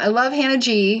 I love Hannah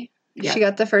G. Yeah. She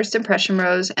got the first impression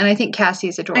rose, and I think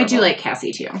Cassie's adorable. I do like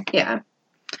Cassie too. Yeah.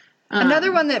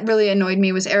 Another one that really annoyed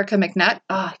me was Erica McNutt.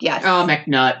 Oh, yes. Oh,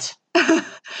 McNutt.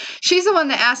 She's the one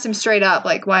that asked him straight up,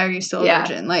 like, "Why are you still a Yeah.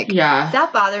 virgin?" Like, Yeah.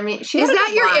 That bothered me. She is had a that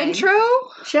good your line. intro?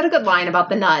 She had a good line about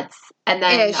the nuts. And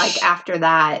then, Ish. like, after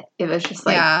that, it was just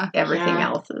like Yeah. everything Yeah.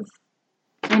 else is.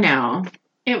 I know.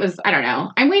 It was, I don't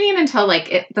know. I'm waiting until,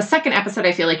 like, the second episode,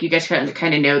 I feel like you get to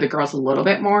kind of know the girls a little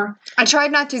bit more. I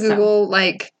tried not to So- Google,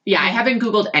 like, Yeah, I haven't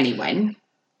Googled anyone,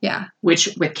 yeah. which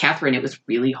with Catherine, it was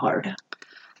really hard.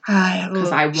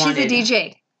 'Cause I She's a wanted-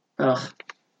 DJ. Ugh.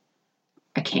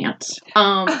 I can't.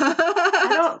 I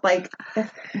don't like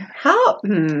how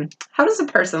does a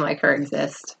person like her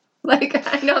exist? Like,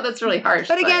 I know that's really harsh.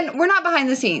 But again, we're not behind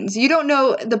the scenes. You don't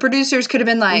know. The producers could have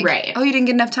been like, Right. "Oh, you didn't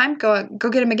get enough time. Go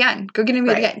get him again. Go get him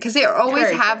Right. again." Because they always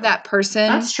Very have true. that person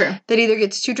That's true. that either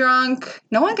gets too drunk.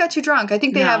 No one got too drunk. I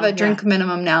think they No, have a yeah. drink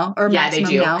minimum now or Yeah, they maximum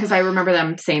do. now. Because I remember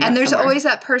them saying that And there's somewhere. always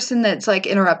that person that's like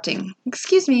interrupting.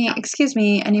 Excuse me,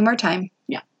 I need more time.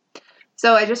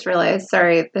 So I just realized,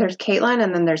 sorry, there's Caitlin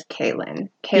and then there's Caitlin.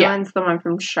 Caitlin's the one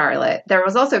from Charlotte. There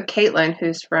was also Caitlin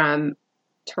who's from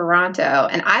Toronto,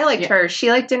 and I liked Yeah. her.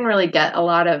 She like didn't really get a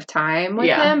lot of time with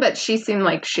Yeah. him, but she seemed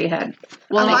like she had.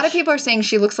 Well, a lot of people are saying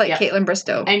she looks like Yeah. Caitlin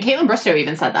Bristow. And Caitlin Bristow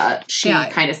even said that. She Yeah.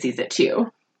 kind of sees it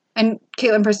too. And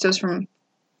Caitlin Bristow's from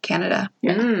Canada.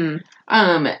 Yeah.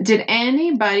 Did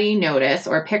anybody notice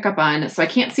or pick up on, so I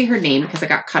can't see her name because it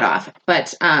got cut off,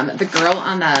 but the girl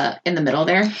in the middle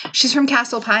there. She's from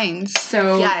Castle Pines.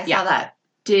 So Yeah, I saw that.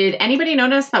 Did anybody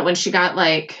notice that when she got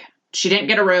she didn't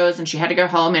get a rose and she had to go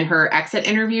home in her exit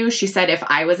interview, she said, if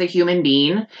I was a human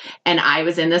being and I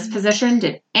was in this position,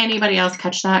 did anybody else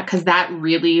catch that? Because that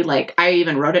really, I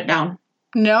even wrote it down.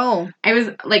 No. I was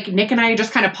Nick and I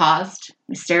just kind of paused.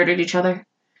 We stared at each other.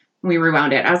 We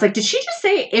rewound it. I was like, did she just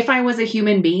say, if I was a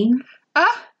human being?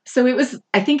 So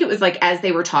I think it was as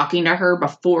they were talking to her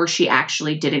before she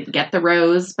actually didn't get the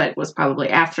rose, but it was probably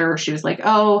after. She was like,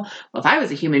 oh, well, if I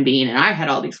was a human being and I had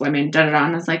all these women, da-da-da.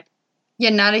 And I was like, You're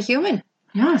not a human.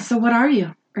 yeah, so what are you?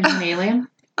 Are you an alien?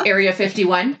 Area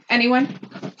 51? Anyone?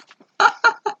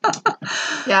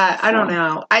 Yeah, I don't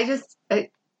know.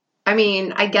 I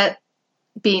mean, I get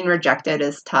being rejected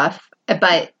is tough,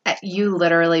 but you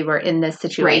literally were in this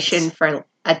situation for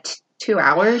 2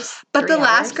 hours. But 3 the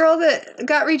last hours? girl that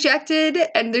got rejected,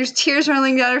 and there's tears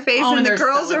rolling down her face, Oh, and the they're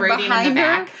girls are celebrating in the behind her.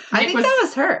 back. I Nick think that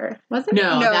was her, wasn't it?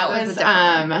 No, No, that it was was a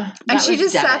different that And she was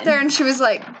just sat Devin. there and she was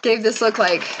like, gave this look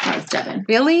like, That was Devin.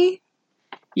 really?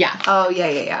 Yeah. Oh,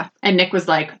 yeah. And Nick was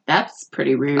like, that's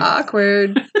pretty rude.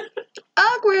 Awkward.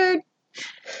 Awkward.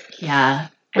 Yeah.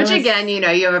 Which again, you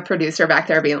have a producer back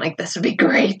there being like, "This would be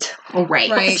great. Oh, right.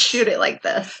 Right. Let's shoot it like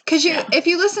this." Because Yeah. if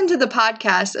you listen to the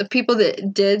podcast of people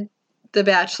that did The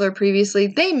Bachelor previously,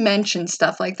 they mention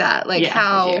stuff like that, like Yeah,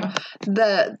 how they do.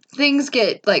 the things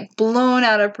get like blown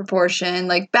out of proportion.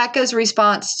 Like Becca's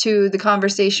response to the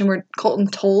conversation where Colton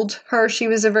told her she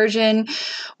was a virgin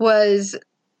was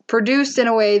produced in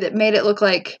a way that made it look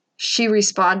like she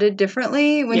responded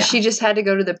differently when Yeah. she just had to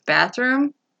go to the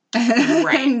bathroom.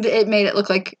 Right. And it made it look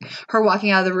like her walking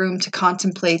out of the room to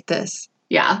contemplate this.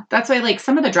 Yeah. That's why, like,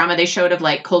 some of the drama they showed of,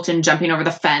 like, Colton jumping over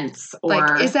the fence or...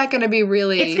 Like, is that going to be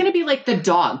really... It's going to be like the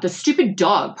dog. The stupid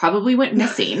dog probably went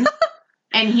missing.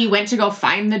 And he went to go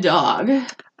find the dog.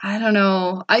 I don't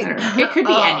know. I don't know. It could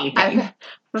be anything. I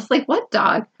was like, "What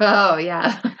dog?" Oh,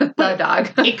 yeah. The dog.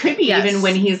 It could be Yes. even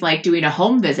when he's like doing a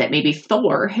home visit. Maybe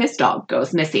Thor, his dog,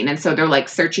 goes missing. And so they're like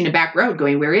searching a back road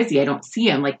going, "Where is he? I don't see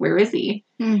him. Like, where is he?"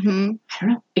 Mm-hmm. I don't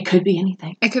know. It could be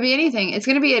anything. It could be anything. It's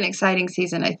going to be an exciting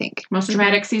season, I think. Most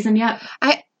dramatic season yet.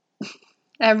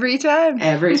 Every time.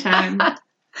 Every time.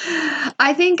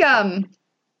 I think some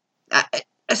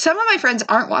of my friends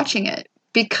aren't watching it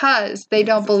because they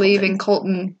don't believe in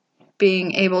Colton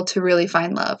being able to really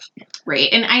find love. Right.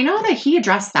 And I know that he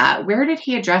addressed that. Where did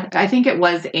he address? I think it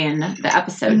was in the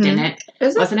episode, Mhm. didn't it?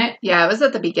 Wasn't it? Yeah, it was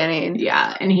at the beginning.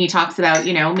 Yeah. And he talks about,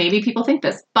 maybe people think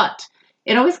this, but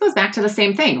it always goes back to the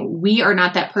same thing. We are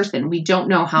not that person. We don't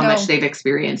know how No. much they've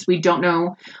experienced. We don't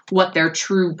know what their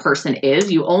true person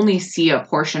is. You only see a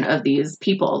portion of these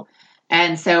people.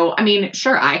 And so, I mean,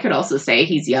 sure, I could also say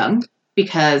he's young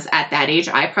because at that age,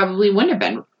 I probably wouldn't have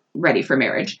been ready for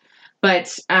marriage.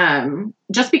 But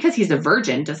just because he's a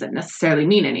virgin doesn't necessarily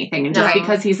mean anything. And just No.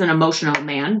 because he's an emotional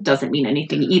man doesn't mean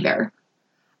anything either.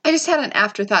 I just had an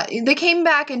afterthought. They came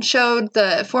back and showed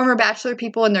the former Bachelor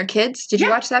people and their kids. Did you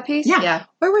Yeah. watch that piece? Yeah. Yeah.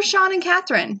 Where were Sean and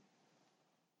Catherine?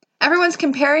 Everyone's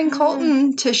comparing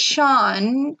Colton to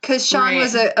Sean because Sean Right.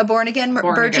 was a born-again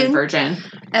Born-again virgin. virgin.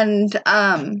 And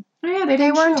Oh, yeah, they they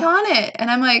didn't weren't show. on it.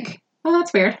 And I'm like, Oh,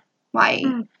 that's weird. why?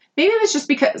 Mm. Maybe it was just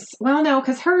because,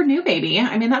 because her new baby,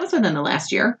 I mean, that was within the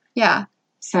last year. Yeah.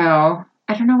 So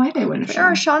I don't know why they wouldn't have Where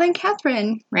are shown, Sean and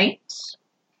Catherine? right?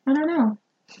 I don't know.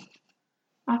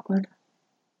 Awkward.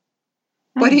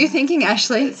 What are you thinking,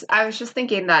 Ashley? I was just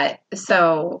thinking that,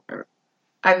 so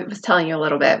I was telling you a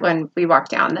little bit when we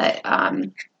walked down that,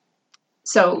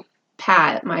 so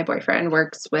Pat, my boyfriend,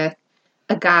 works with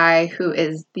a guy who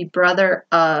is the brother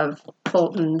of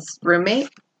Colton's roommate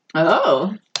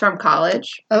Oh. from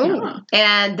college. Oh. Yeah.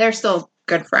 And they're still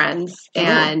good friends. Oh.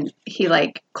 And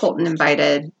Colton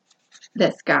invited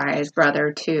this guy's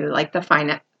brother to like the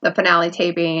finale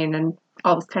taping and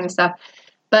all this kind of stuff.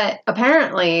 But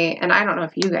apparently, and I don't know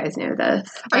if you guys knew this.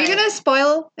 Are you but- going to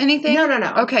spoil anything?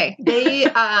 No. Okay. They,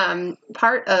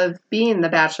 part of being the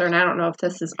Bachelor, and I don't know if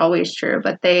this is always true,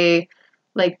 but they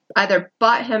like either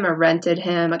bought him or rented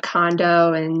him a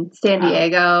condo in San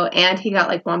Diego, and he got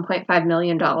like $1.5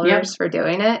 million for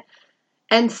doing it.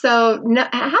 And so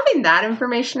having that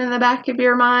information in the back of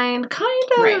your mind kind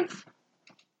of, Right.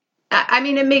 I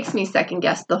mean, it makes me second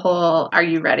guess the whole, are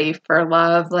you ready for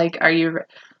love? Like, are you,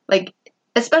 like,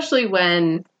 especially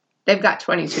when they've got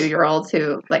 22-year-olds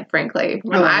who, like, frankly,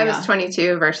 when I was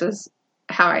 22 versus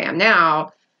how I am now,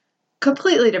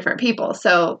 completely different people.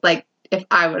 So, like, if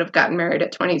I would have gotten married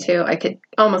at 22, I could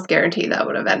almost guarantee that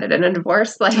would have ended in a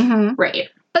divorce. Like, Mhm. Right.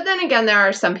 but then again, there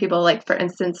are some people, like, for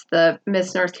instance, the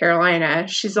Miss North Carolina,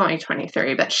 she's only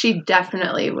 23, but she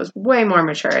definitely was way more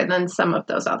mature than some of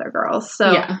those other girls.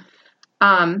 So, Yeah.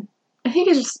 I think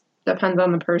it just depends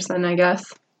on the person, I guess.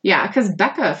 Yeah, because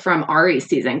Becca from Ari's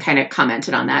season kind of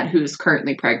commented on that, who's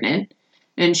currently pregnant.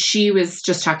 And she was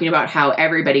just talking about how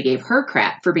everybody gave her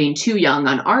crap for being too young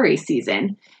on Ari's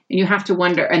season. And you have to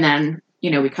wonder, and then,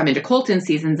 we come into Colton's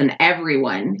seasons and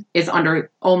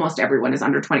almost everyone is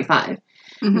under 25.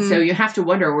 Mhm. So you have to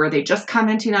wonder, were they just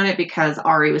commenting on it because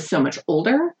Ari was so much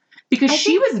older? Because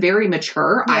she was very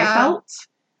mature, I Yeah. felt.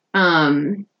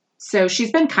 So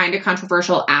she's been kind of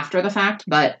controversial after the fact,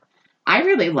 but I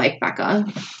really like Becca.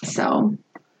 So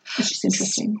it's just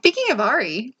interesting. Speaking of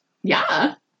Ari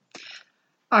Yeah.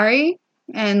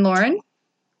 and Lauren,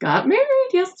 Got married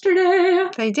yesterday.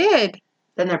 they did.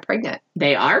 Then they're pregnant.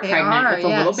 They are They pregnant are, with a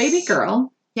little yes. baby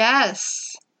girl.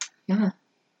 Yes. Yeah.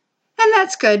 And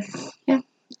that's good. I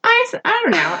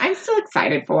don't know. I'm still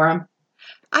excited for them.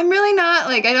 I'm really not,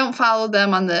 like, I don't follow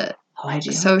them on the Oh, I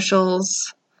do.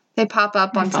 socials. They pop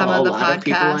up I on some follow of the a lot of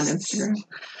people on podcasts.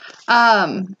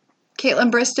 Instagram.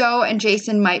 Caitlin Bristow and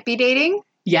Jason might be dating.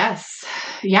 Yes.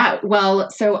 Yeah. Well,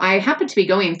 so I happened to be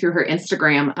going through her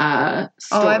Instagram stories.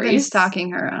 Oh, I've been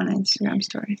stalking her on Instagram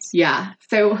stories. Yeah.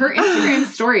 So her Instagram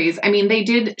stories, I mean, they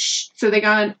did,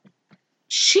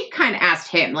 she kind of asked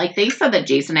him, like they said that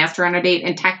Jason asked her on a date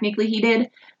and technically he did,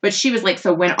 but she was like,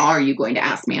 so when are you going to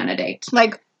ask me on a date?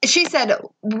 Like, she said,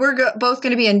 we're both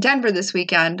going to be in Denver this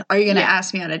weekend. Are you going to Yeah.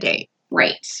 ask me on a date?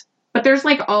 Right. But there's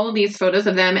like all of these photos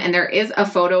of them, and there is a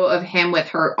photo of him with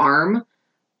her arm,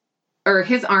 or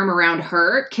his arm around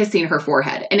her, kissing her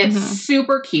forehead. And it's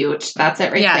super cute. That's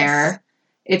it right there.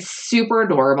 It's super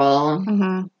adorable.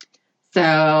 Mm-hmm. So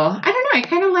I don't know. I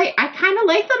kind of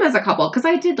like them as a couple because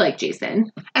I did like Jason.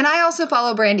 And I also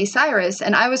follow Brandy Cyrus,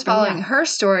 and I was following her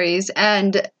stories.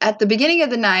 And at the beginning of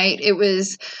the night, it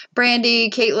was Brandy,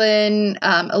 Caitlin,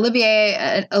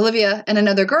 Olivia, and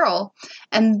another girl.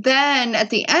 And then at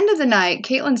the end of the night,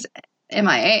 Caitlin's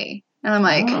MIA, and I'm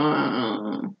like,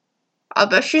 I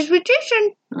bet she's with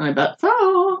Jason. I bet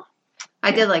so.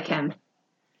 I did like him.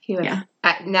 He was. Yeah.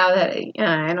 Now that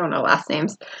I don't know last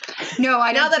names. No,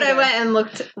 I Now don't that I went and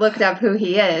looked up who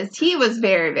he is, he was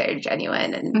very, very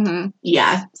genuine and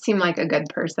Yeah, seemed like a good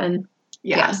person.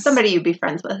 yeah, Somebody you'd be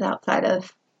friends with outside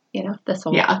of this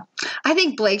whole. Yeah, I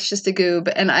think Blake's just a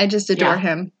goob, and I just adore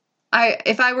him.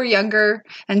 If I were younger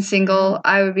and single,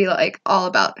 I would be like all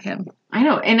about him. I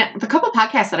know. And the couple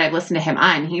podcasts that I've listened to him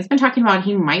on, he's been talking about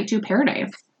he might do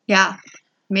Paradise. Yeah,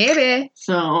 maybe.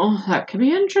 So that could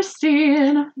be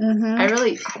interesting.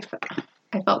 Mm-hmm.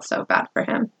 I felt so bad for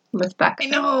him with Becca. I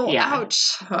know. Yeah.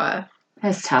 Ouch.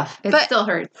 That's tough. It still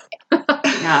hurts.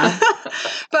 Yeah.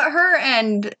 But her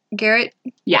and Garrett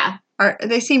Yeah.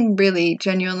 they seem really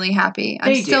genuinely happy.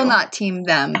 I'm They still do. not team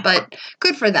them, but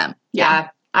good for them. Yeah,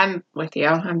 I'm with you.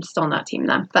 I'm still not team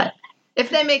them, but if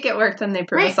they make it work, then they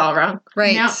prove Right. us all wrong.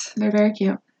 Right. Yep. They're very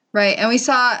cute. Right. And we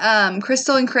saw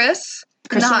Crystal and Chris in the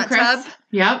Crystal hot and Chris. tub.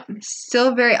 Yep. Still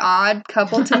a very odd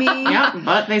couple to me. Yep.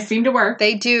 But they seem to work.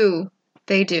 They do.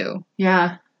 They do.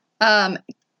 Yeah.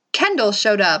 Kendall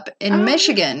showed up in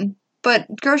Michigan, but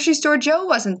Grocery Store Joe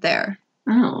wasn't there.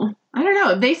 Oh. I don't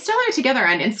know. They still are together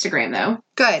on Instagram though.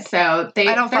 Good. So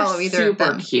I don't they're follow either of super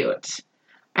them. cute.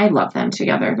 I love them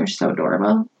together. They're so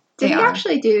adorable. Did They he are.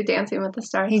 actually do Dancing with the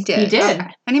Stars? He did. He did. Okay.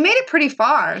 And he made it pretty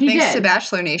far, He thanks did. to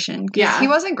Bachelor Nation. 'Cause Yeah. he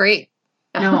wasn't great.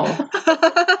 No.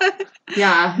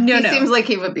 Yeah. No, He no. seems like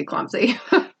he would be clumsy.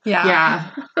 Yeah.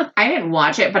 Yeah. I didn't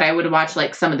watch it, but I would watch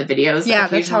like some of the videos. Yeah,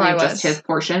 that's how I occasionally, was. just his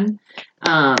portion.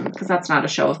 Because that's not a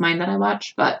show of mine that I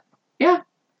watch, but yeah.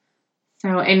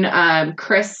 So, and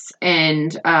Chris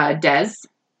and Des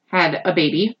had a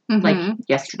baby Mhm. like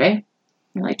yesterday,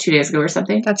 or like 2 days ago or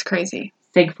something. That's crazy.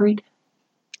 Siegfried.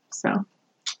 So,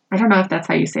 I don't know if that's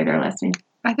how you say their last name.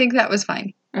 I think that was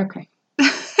fine. Okay.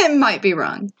 It might be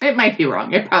wrong. It might be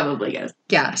wrong. It probably is.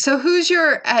 Yeah. So who's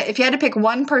your, if you had to pick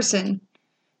one person,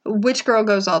 which girl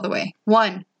goes all the way?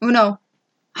 One. Uno.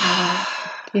 Do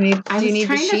you need, I do you was need the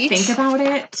trying to sheet? think about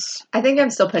it. I think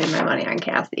I'm still putting my money on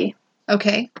Cassie.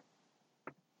 Okay.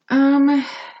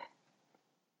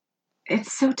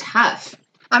 It's so tough.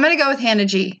 I'm going to go with Hannah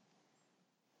G.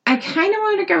 I kind of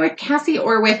want to go with Cassie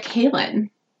or with Kaylin.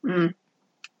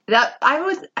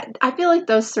 I feel like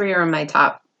those three are in my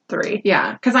top three.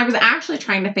 Yeah, because I was actually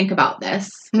trying to think about this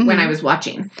when I was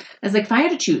watching. I was like, if I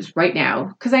had to choose right now,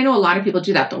 because I know a lot of people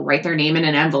do that. They'll write their name in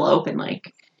an envelope and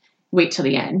like wait till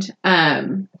the end.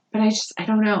 But I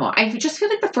don't know. I just feel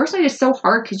like the first night is so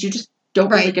hard because you just don't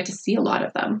really Right. get to see a lot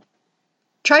of them.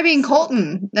 Try being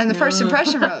Colton and the first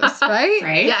impression rose, right?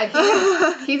 Right?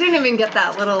 Yeah, he didn't even get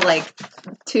that little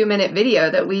 2-minute video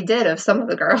that we did of some of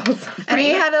the girls. And he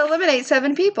had to eliminate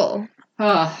 7 people.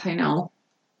 Oh, I know.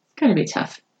 It's going to be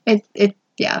tough.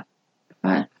 Yeah.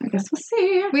 But I guess we'll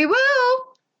see. We will.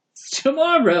 It's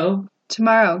tomorrow.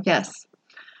 Tomorrow, yes.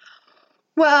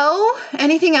 Well,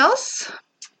 anything else?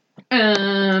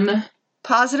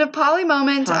 Positive Polly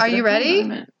moment. Are you ready?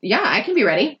 Moment. Yeah, I can be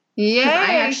ready. Yay.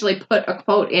 I actually put a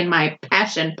quote in my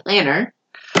passion planner.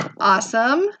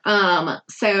 Awesome.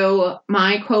 So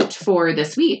my quote for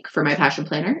this week for my passion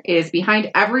planner is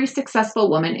behind every successful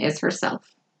woman is herself.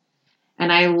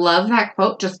 And I love that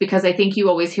quote just because I think you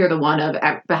always hear the one of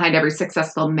behind every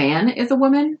successful man is a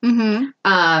woman. Mm-hmm.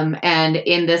 And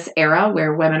in this era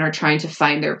where women are trying to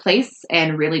find their place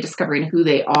and really discovering who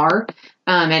they are,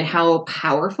 and how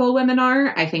powerful women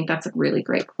are, I think that's a really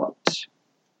great quote.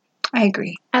 I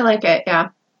agree. I like it, yeah.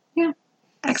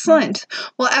 Excellent.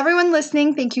 Well, everyone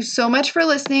listening, thank you so much for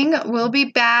listening. We'll be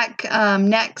back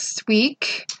next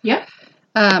week. Yep.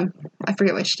 I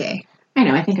forget which day. I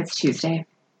know. I think it's Tuesday.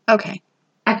 Okay.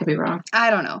 I could be wrong. I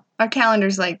don't know. Our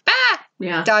calendar's like,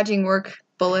 Yeah. dodging work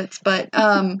bullets. But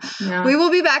Yeah. we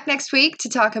will be back next week to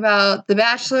talk about The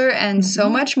Bachelor and so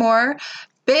much more.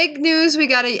 Big news, we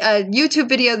got a YouTube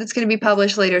video that's going to be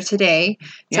published later today.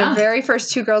 It's our very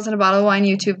first Two Girls and a Bottle of Wine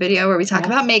YouTube video where we talk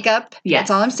about makeup. Yes.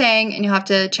 That's all I'm saying, and you'll have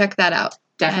to check that out.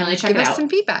 Definitely check it out. Give out. us some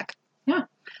feedback. Yeah.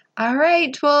 All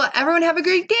right. Well, everyone have a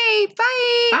great day.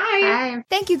 Bye. Bye.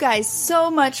 Thank you guys so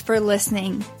much for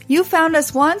listening. You found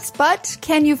us once, but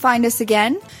can you find us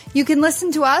again? You can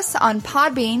listen to us on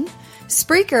Podbean,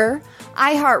 Spreaker,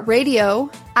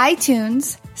 iHeartRadio,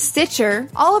 iTunes, Stitcher.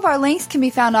 All of our links can be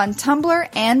found on Tumblr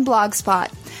and Blogspot.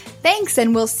 Thanks,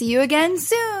 and we'll see you again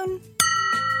soon.